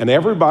 and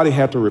everybody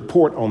had to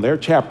report on their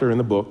chapter in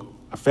the book.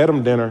 I fed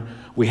them dinner.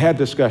 We had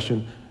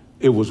discussion.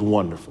 It was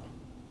wonderful.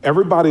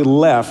 Everybody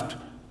left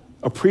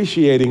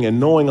appreciating and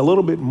knowing a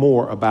little bit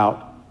more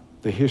about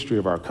the history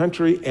of our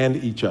country and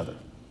each other.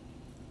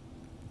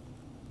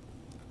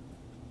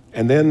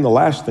 And then the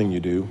last thing you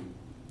do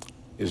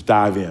is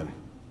dive in.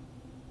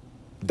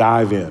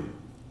 Dive in.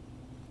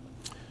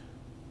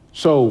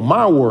 So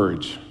my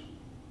words,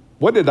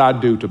 what did I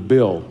do to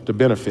build, to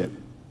benefit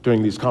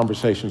during these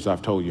conversations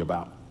I've told you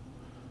about?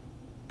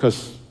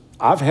 Because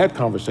I've had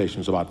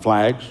conversations about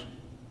flags,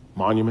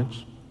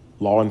 monuments,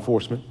 law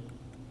enforcement,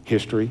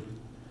 history.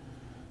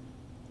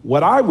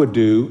 What I would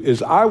do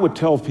is I would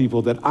tell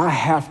people that I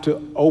have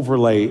to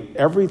overlay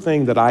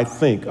everything that I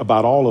think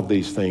about all of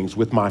these things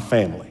with my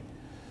family.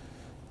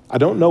 I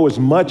don't know as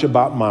much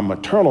about my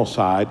maternal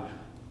side.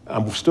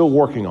 I'm still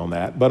working on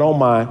that. But on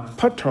my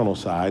paternal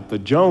side, the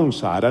Jones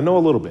side, I know a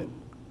little bit.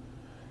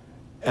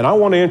 And I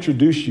want to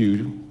introduce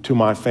you to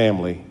my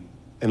family,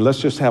 and let's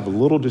just have a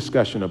little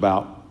discussion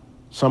about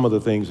some of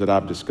the things that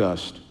I've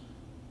discussed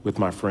with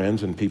my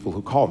friends and people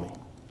who call me.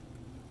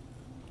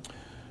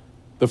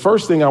 The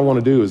first thing I want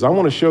to do is I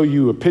want to show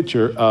you a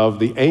picture of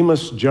the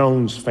Amos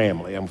Jones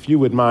family. If you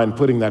would mind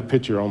putting that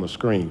picture on the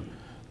screen.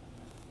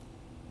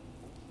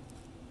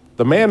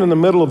 The man in the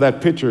middle of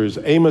that picture is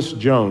Amos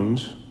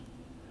Jones,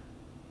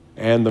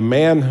 and the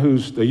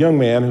young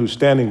man who's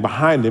standing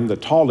behind him, the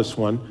tallest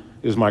one,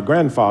 is my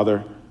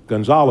grandfather,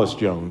 Gonzales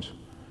Jones.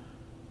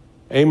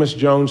 Amos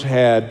Jones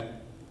had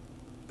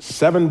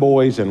 7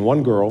 boys and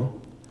 1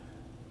 girl.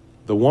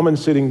 The woman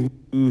sitting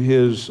to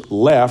his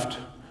left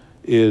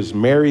is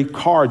Mary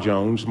Carr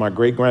Jones, my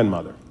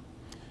great-grandmother.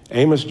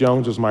 Amos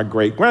Jones is my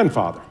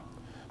great-grandfather.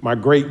 My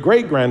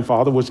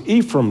great-great-grandfather was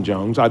Ephraim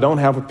Jones. I don't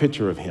have a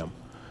picture of him.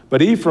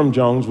 But Ephraim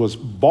Jones was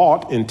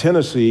bought in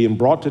Tennessee and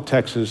brought to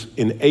Texas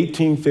in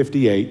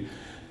 1858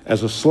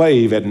 as a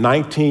slave at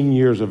 19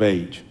 years of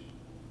age.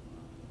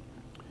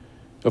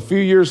 A few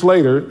years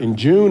later, in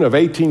June of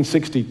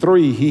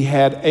 1863, he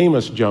had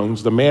Amos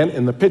Jones, the man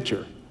in the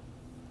picture.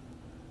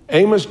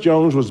 Amos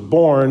Jones was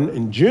born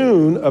in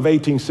June of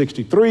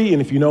 1863,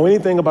 and if you know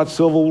anything about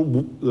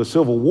the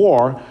Civil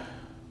War,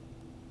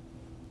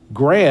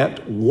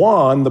 Grant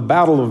won the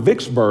Battle of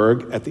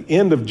Vicksburg at the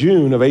end of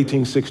June of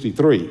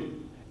 1863.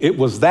 It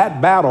was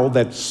that battle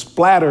that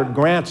splattered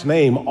Grant's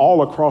name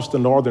all across the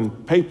Northern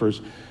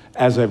papers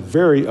as a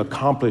very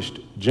accomplished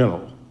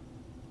general,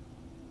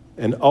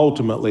 and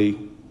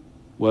ultimately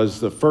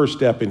was the first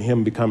step in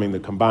him becoming the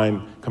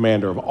combined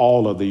commander of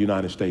all of the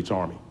United States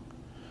Army.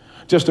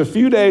 Just a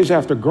few days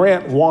after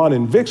Grant won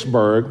in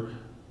Vicksburg,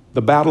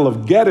 the Battle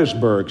of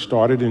Gettysburg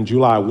started in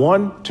July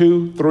 1,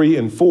 2, 3,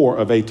 and 4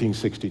 of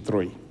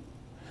 1863.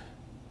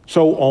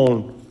 So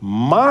on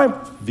my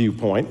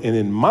viewpoint,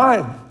 and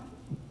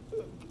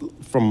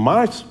from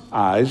my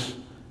eyes,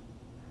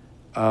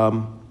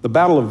 the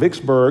Battle of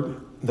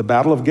Vicksburg, the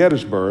Battle of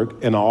Gettysburg,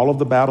 and all of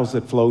the battles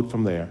that flowed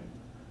from there,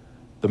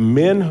 the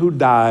men who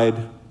died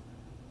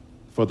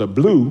for the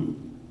blue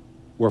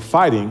were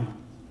fighting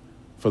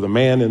for the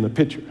man in the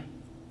picture,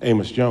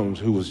 Amos Jones,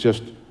 who was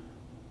just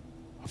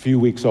a few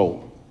weeks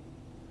old.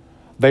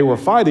 They were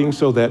fighting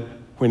so that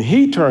when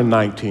he turned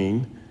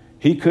 19,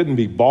 he couldn't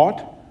be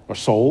bought or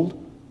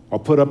sold or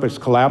put up as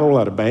collateral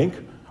at a bank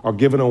or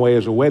given away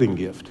as a wedding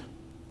gift.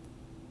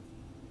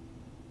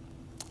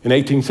 In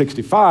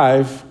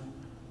 1865,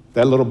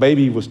 that little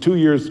baby was 2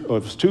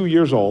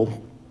 years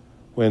old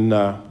when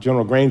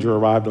General Granger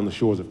arrived on the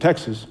shores of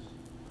Texas.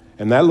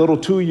 And that little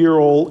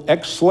 2-year-old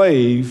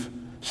ex-slave,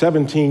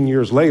 17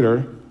 years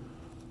later,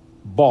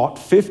 bought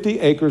 50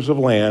 acres of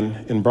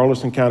land in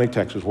Burleson County,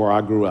 Texas, where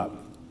I grew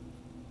up.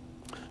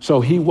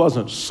 So he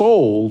wasn't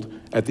sold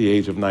at the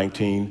age of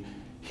 19.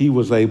 He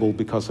was able,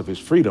 because of his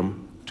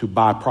freedom, to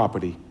buy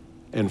property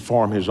and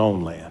farm his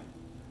own land.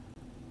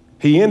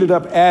 He ended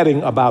up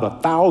adding about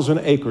 1,000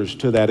 acres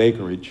to that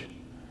acreage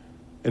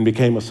and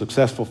became a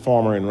successful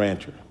farmer and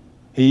rancher.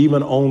 He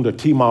even owned a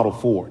T-model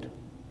Ford.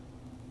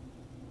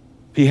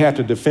 He had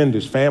to defend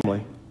his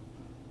family.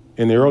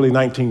 In the early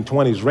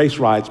 1920s, race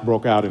riots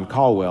broke out in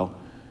Caldwell,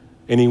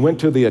 and he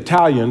went to the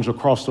Italians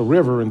across the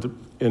river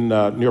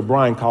near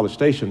Bryan College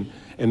Station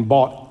and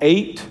bought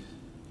 8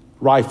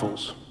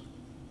 rifles,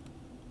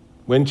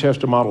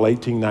 Winchester Model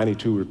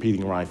 1892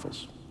 repeating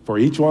rifles, for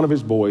each one of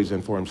his boys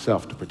and for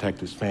himself to protect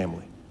his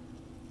family.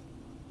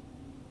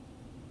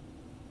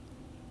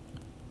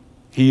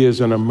 He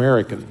is an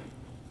American.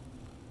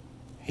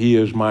 He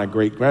is my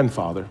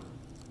great-grandfather.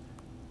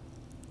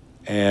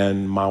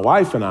 And my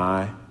wife and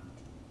I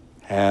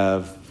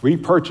have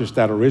repurchased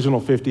that original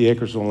 50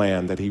 acres of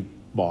land that he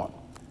bought.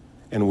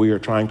 And we are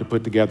trying to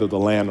put together the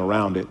land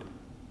around it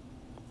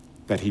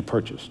that he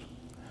purchased.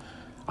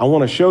 I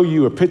want to show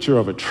you a picture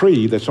of a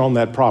tree that's on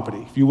that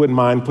property. If you wouldn't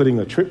mind putting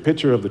the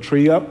picture of the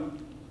tree up.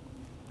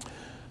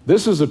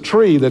 This is a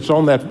tree that's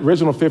on that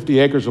original 50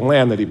 acres of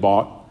land that he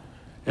bought.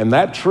 And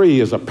that tree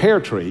is a pear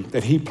tree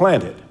that he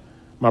planted.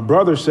 My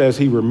brother says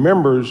he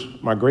remembers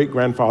my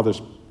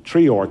great-grandfather's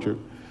tree orchard.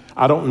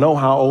 I don't know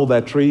how old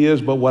that tree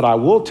is, but what I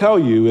will tell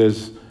you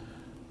is,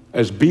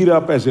 as beat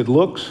up as it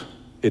looks,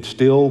 it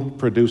still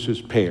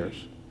produces pears.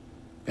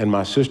 And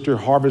my sister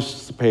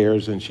harvests the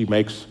pears and she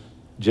makes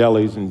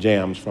jellies and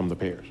jams from the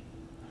pears.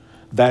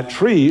 That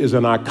tree is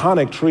an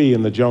iconic tree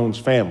in the Jones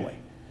family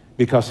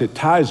because it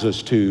ties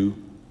us to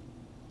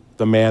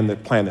the man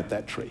that planted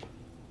that tree,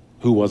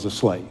 who was a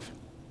slave.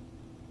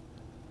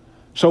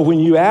 So when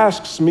you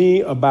ask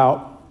me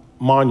about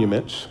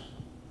monuments,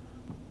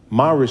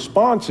 my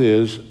response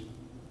is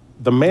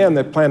the man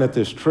that planted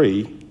this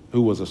tree,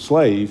 who was a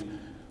slave,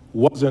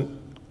 wasn't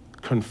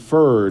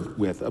conferred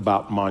with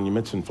about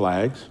monuments and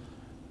flags.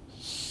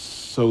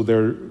 So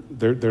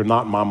they're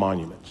not my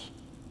monuments,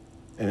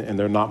 and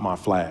they're not my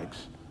flags.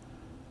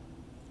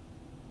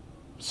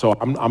 So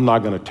I'm not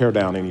going to tear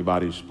down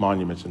anybody's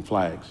monuments and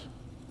flags.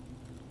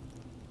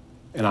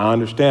 And I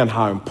understand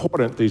how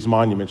important these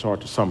monuments are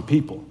to some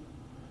people.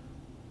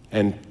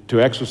 And to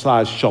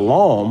exercise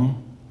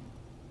shalom,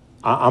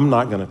 I'm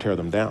not going to tear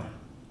them down.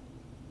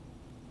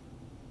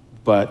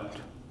 But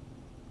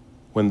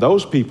when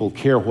those people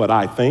care what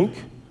I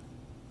think,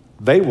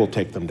 they will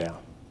take them down.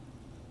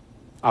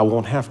 I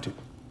won't have to.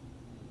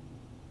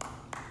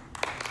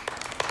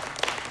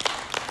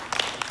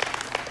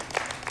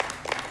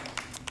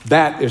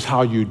 That is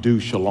how you do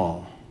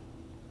shalom.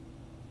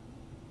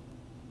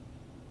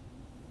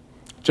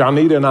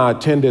 Johnita and I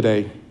attended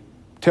a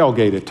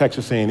tailgate at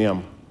Texas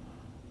A&M.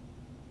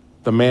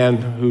 The man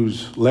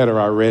whose letter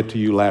I read to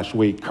you last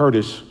week,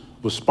 Curtis,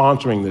 was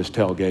sponsoring this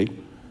tailgate.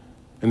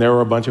 And there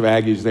were a bunch of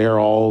Aggies there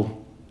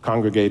all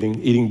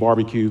congregating, eating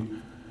barbecue.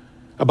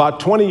 About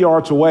 20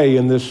 yards away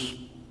in this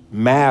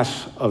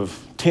mass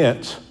of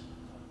tents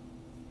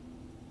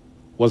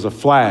was a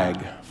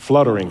flag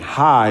fluttering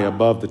high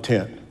above the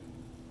tent.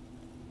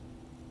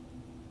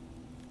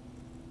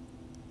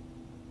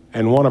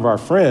 And one of our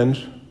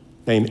friends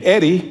named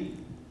Eddie,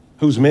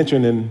 who's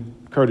mentioned in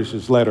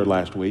Curtis's letter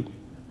last week,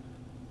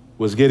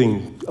 was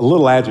getting a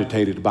little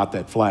agitated about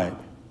that flag.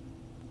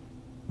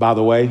 By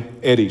the way,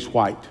 Eddie's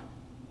white.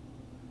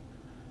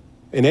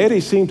 And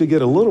Eddie seemed to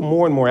get a little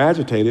more and more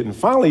agitated, and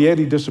finally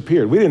Eddie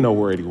disappeared. We didn't know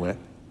where Eddie went.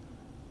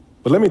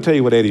 But let me tell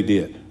you what Eddie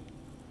did.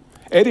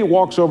 Eddie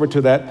walks over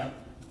to that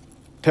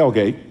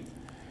tailgate,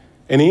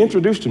 and he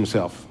introduced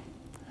himself.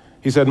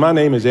 He said, "My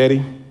name is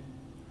Eddie.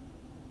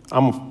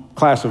 I'm a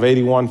class of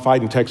 '81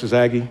 fighting Texas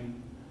Aggie,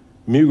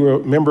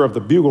 member of the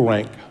bugle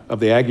rank of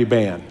the Aggie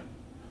band.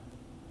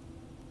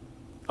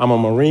 I'm a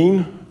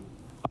Marine.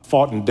 I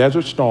fought in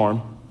Desert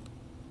Storm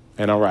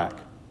and Iraq."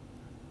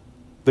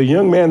 The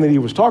young man that he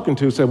was talking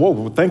to said,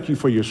 well, thank you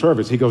for your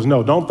service. He goes,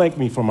 no, don't thank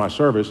me for my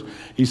service.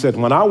 He said,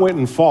 when I went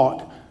and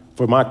fought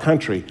for my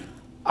country,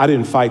 I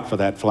didn't fight for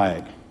that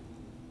flag.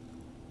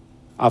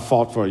 I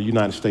fought for the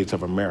United States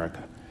of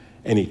America.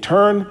 And he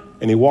turned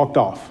and he walked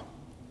off.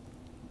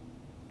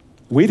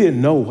 We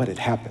didn't know what had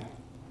happened.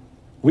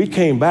 We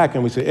came back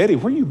and we said, Eddie,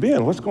 where you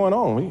been? What's going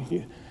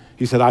on?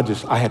 He said,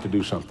 I had to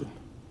do something.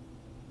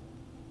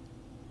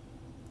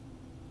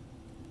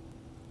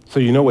 So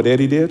you know what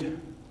Eddie did?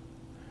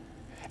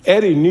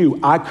 Eddie knew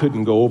I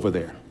couldn't go over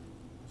there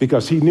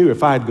because he knew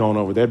if I had gone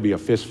over, there'd be a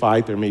fist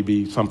fight. There may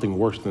be something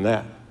worse than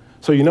that.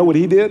 So you know what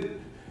he did?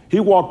 He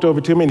walked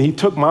over to me and he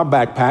took my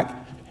backpack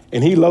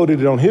and he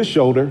loaded it on his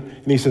shoulder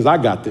and he says, I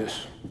got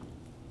this.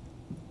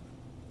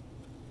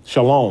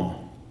 Shalom.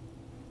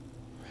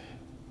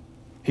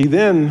 He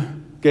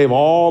then gave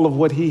all of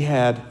what he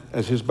had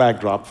as his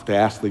backdrop to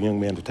ask the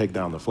young man to take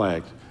down the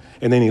flags.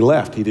 And then he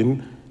left. He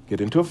didn't get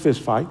into a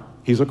fist fight.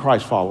 He's a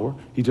Christ follower.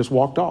 He just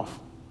walked off.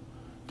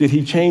 Did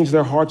he change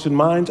their hearts and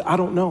minds? I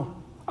don't know.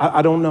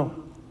 I don't know.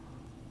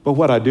 But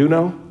what I do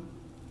know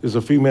is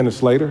a few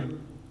minutes later,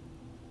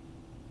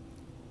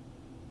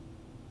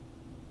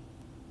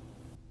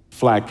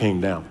 flag came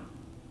down.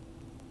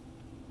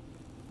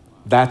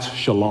 That's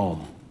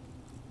shalom.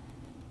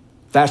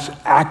 That's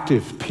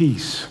active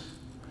peace.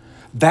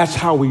 That's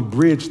how we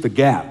bridge the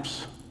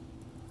gaps.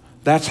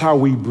 That's how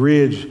we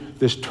bridge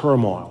this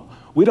turmoil.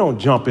 We don't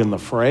jump in the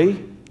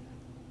fray.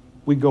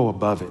 We go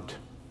above it.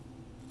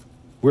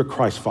 We're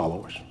Christ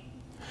followers.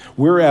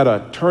 We're at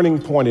a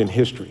turning point in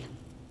history,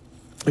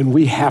 and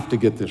we have to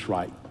get this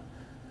right.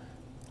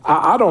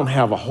 I don't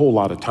have a whole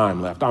lot of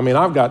time left. I mean,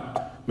 I've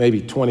got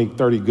maybe 20,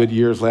 30 good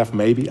years left,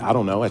 maybe. I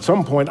don't know. At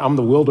some point, I'm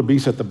the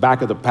wildebeest at the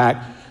back of the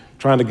pack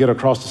trying to get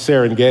across the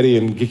Serengeti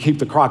and keep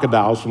the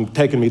crocodiles from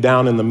taking me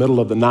down in the middle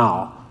of the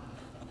Nile.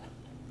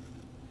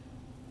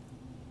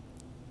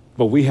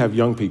 But we have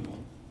young people,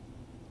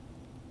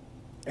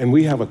 and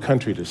we have a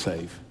country to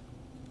save.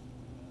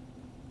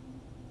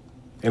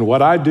 And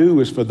what I do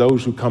is for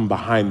those who come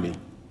behind me.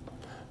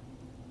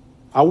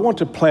 I want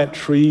to plant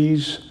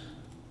trees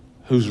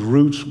whose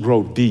roots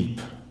grow deep,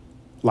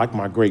 like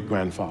my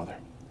great-grandfather,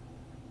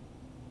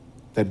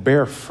 that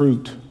bear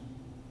fruit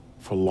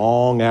for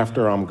long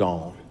after I'm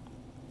gone.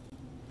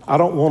 I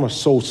don't want to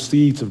sow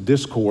seeds of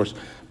discourse,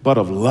 but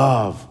of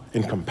love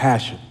and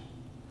compassion,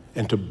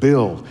 and to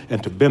build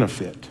and to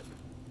benefit.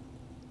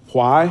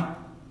 Why?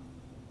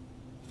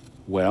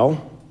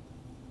 Well,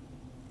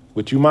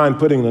 would you mind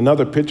putting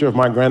another picture of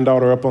my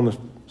granddaughter up on the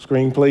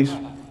screen, please?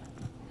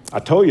 I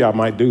told you I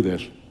might do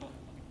this.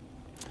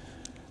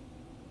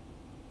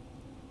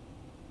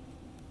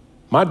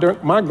 My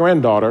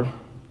granddaughter,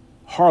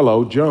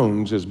 Harlow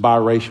Jones, is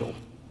biracial.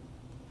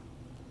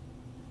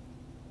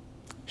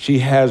 She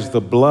has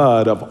the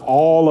blood of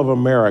all of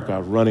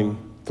America running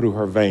through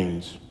her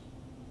veins.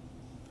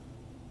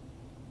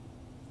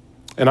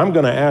 And I'm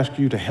going to ask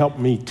you to help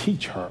me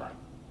teach her.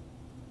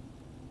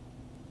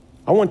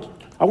 I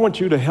want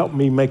you to help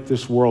me make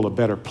this world a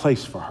better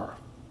place for her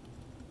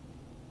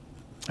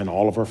and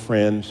all of her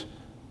friends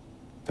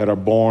that are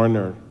born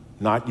or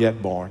not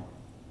yet born.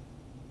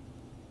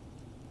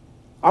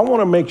 I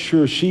want to make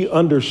sure she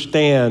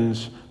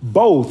understands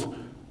both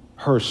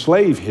her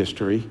slave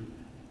history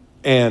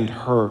and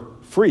her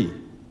free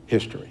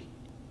history.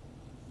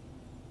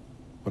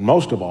 But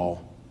most of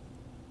all,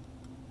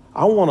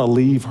 I want to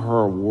leave her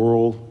a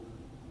world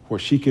where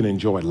she can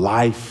enjoy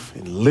life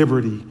and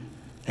liberty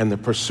and the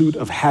pursuit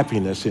of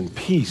happiness and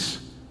peace.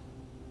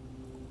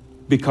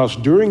 Because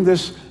during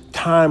this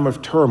time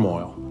of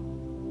turmoil,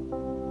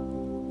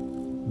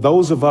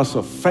 those of us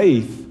of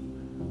faith,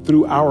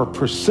 through our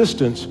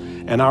persistence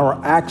and our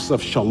acts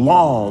of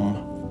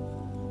shalom,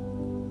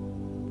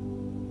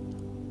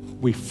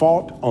 we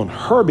fought on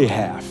her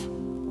behalf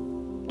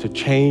to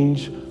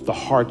change the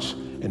hearts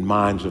and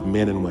minds of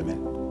men and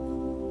women.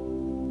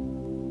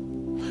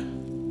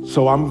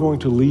 So I'm going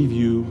to leave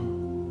you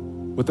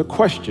with a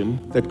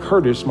question that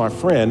Curtis, my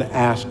friend,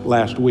 asked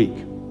last week.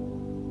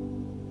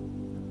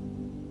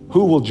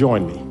 Who will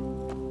join me?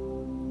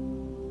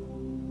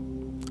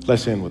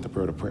 Let's end with a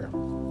word of prayer.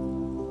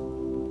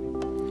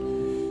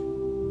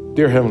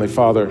 Dear Heavenly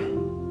Father,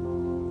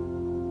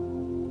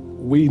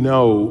 we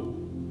know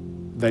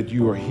that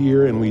you are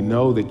here, and we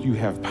know that you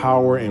have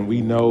power, and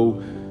we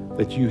know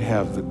that you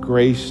have the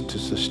grace to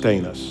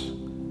sustain us.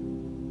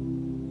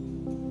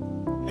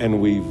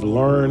 And we've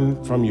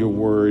learned from your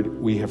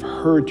word, we have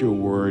heard your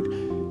word,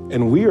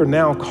 and we are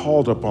now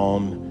called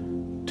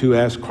upon to,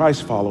 as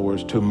Christ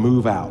followers, to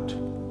move out,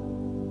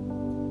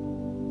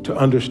 to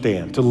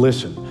understand, to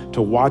listen,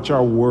 to watch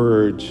our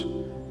words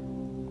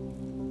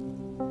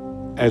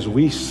as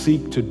we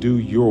seek to do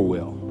your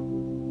will.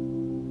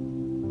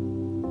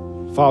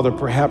 Father,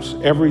 perhaps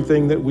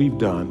everything that we've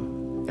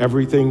done,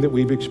 everything that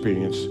we've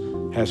experienced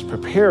has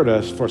prepared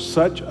us for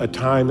such a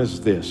time as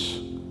this,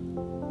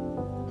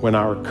 when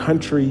our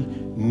country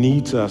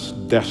needs us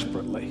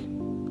desperately.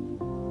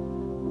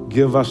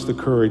 Give us the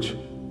courage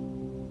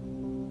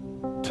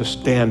to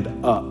stand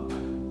up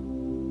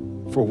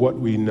for what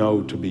we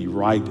know to be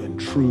right and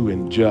true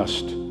and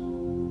just,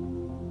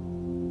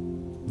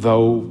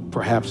 though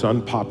perhaps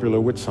unpopular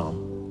with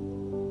some,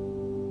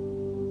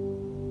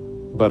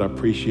 but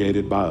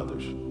appreciated by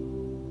others.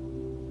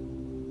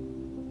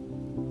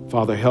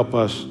 Father, help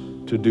us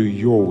to do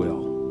your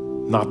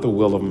will, not the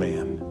will of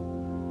man.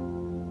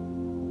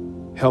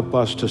 Help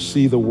us to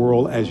see the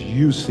world as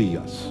you see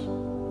us,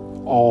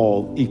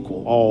 all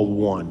equal, all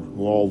one,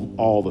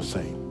 all the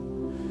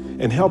same.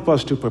 And help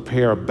us to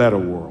prepare a better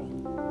world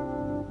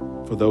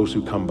for those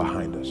who come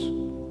behind us.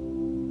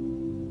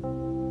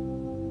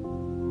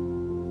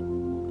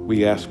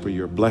 We ask for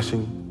your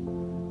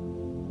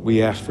blessing.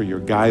 We ask for your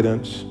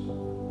guidance.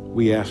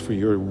 We ask for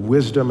your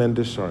wisdom and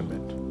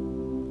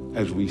discernment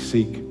as we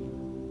seek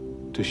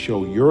to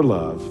show your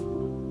love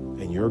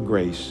and your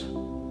grace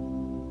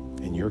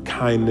and your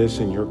kindness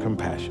and your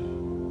compassion,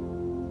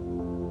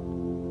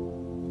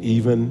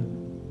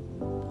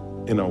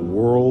 even in a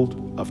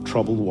world of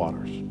troubled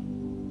waters.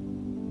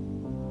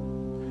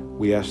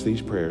 We ask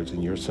these prayers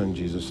in your Son,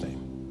 Jesus'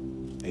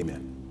 name.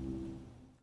 Amen.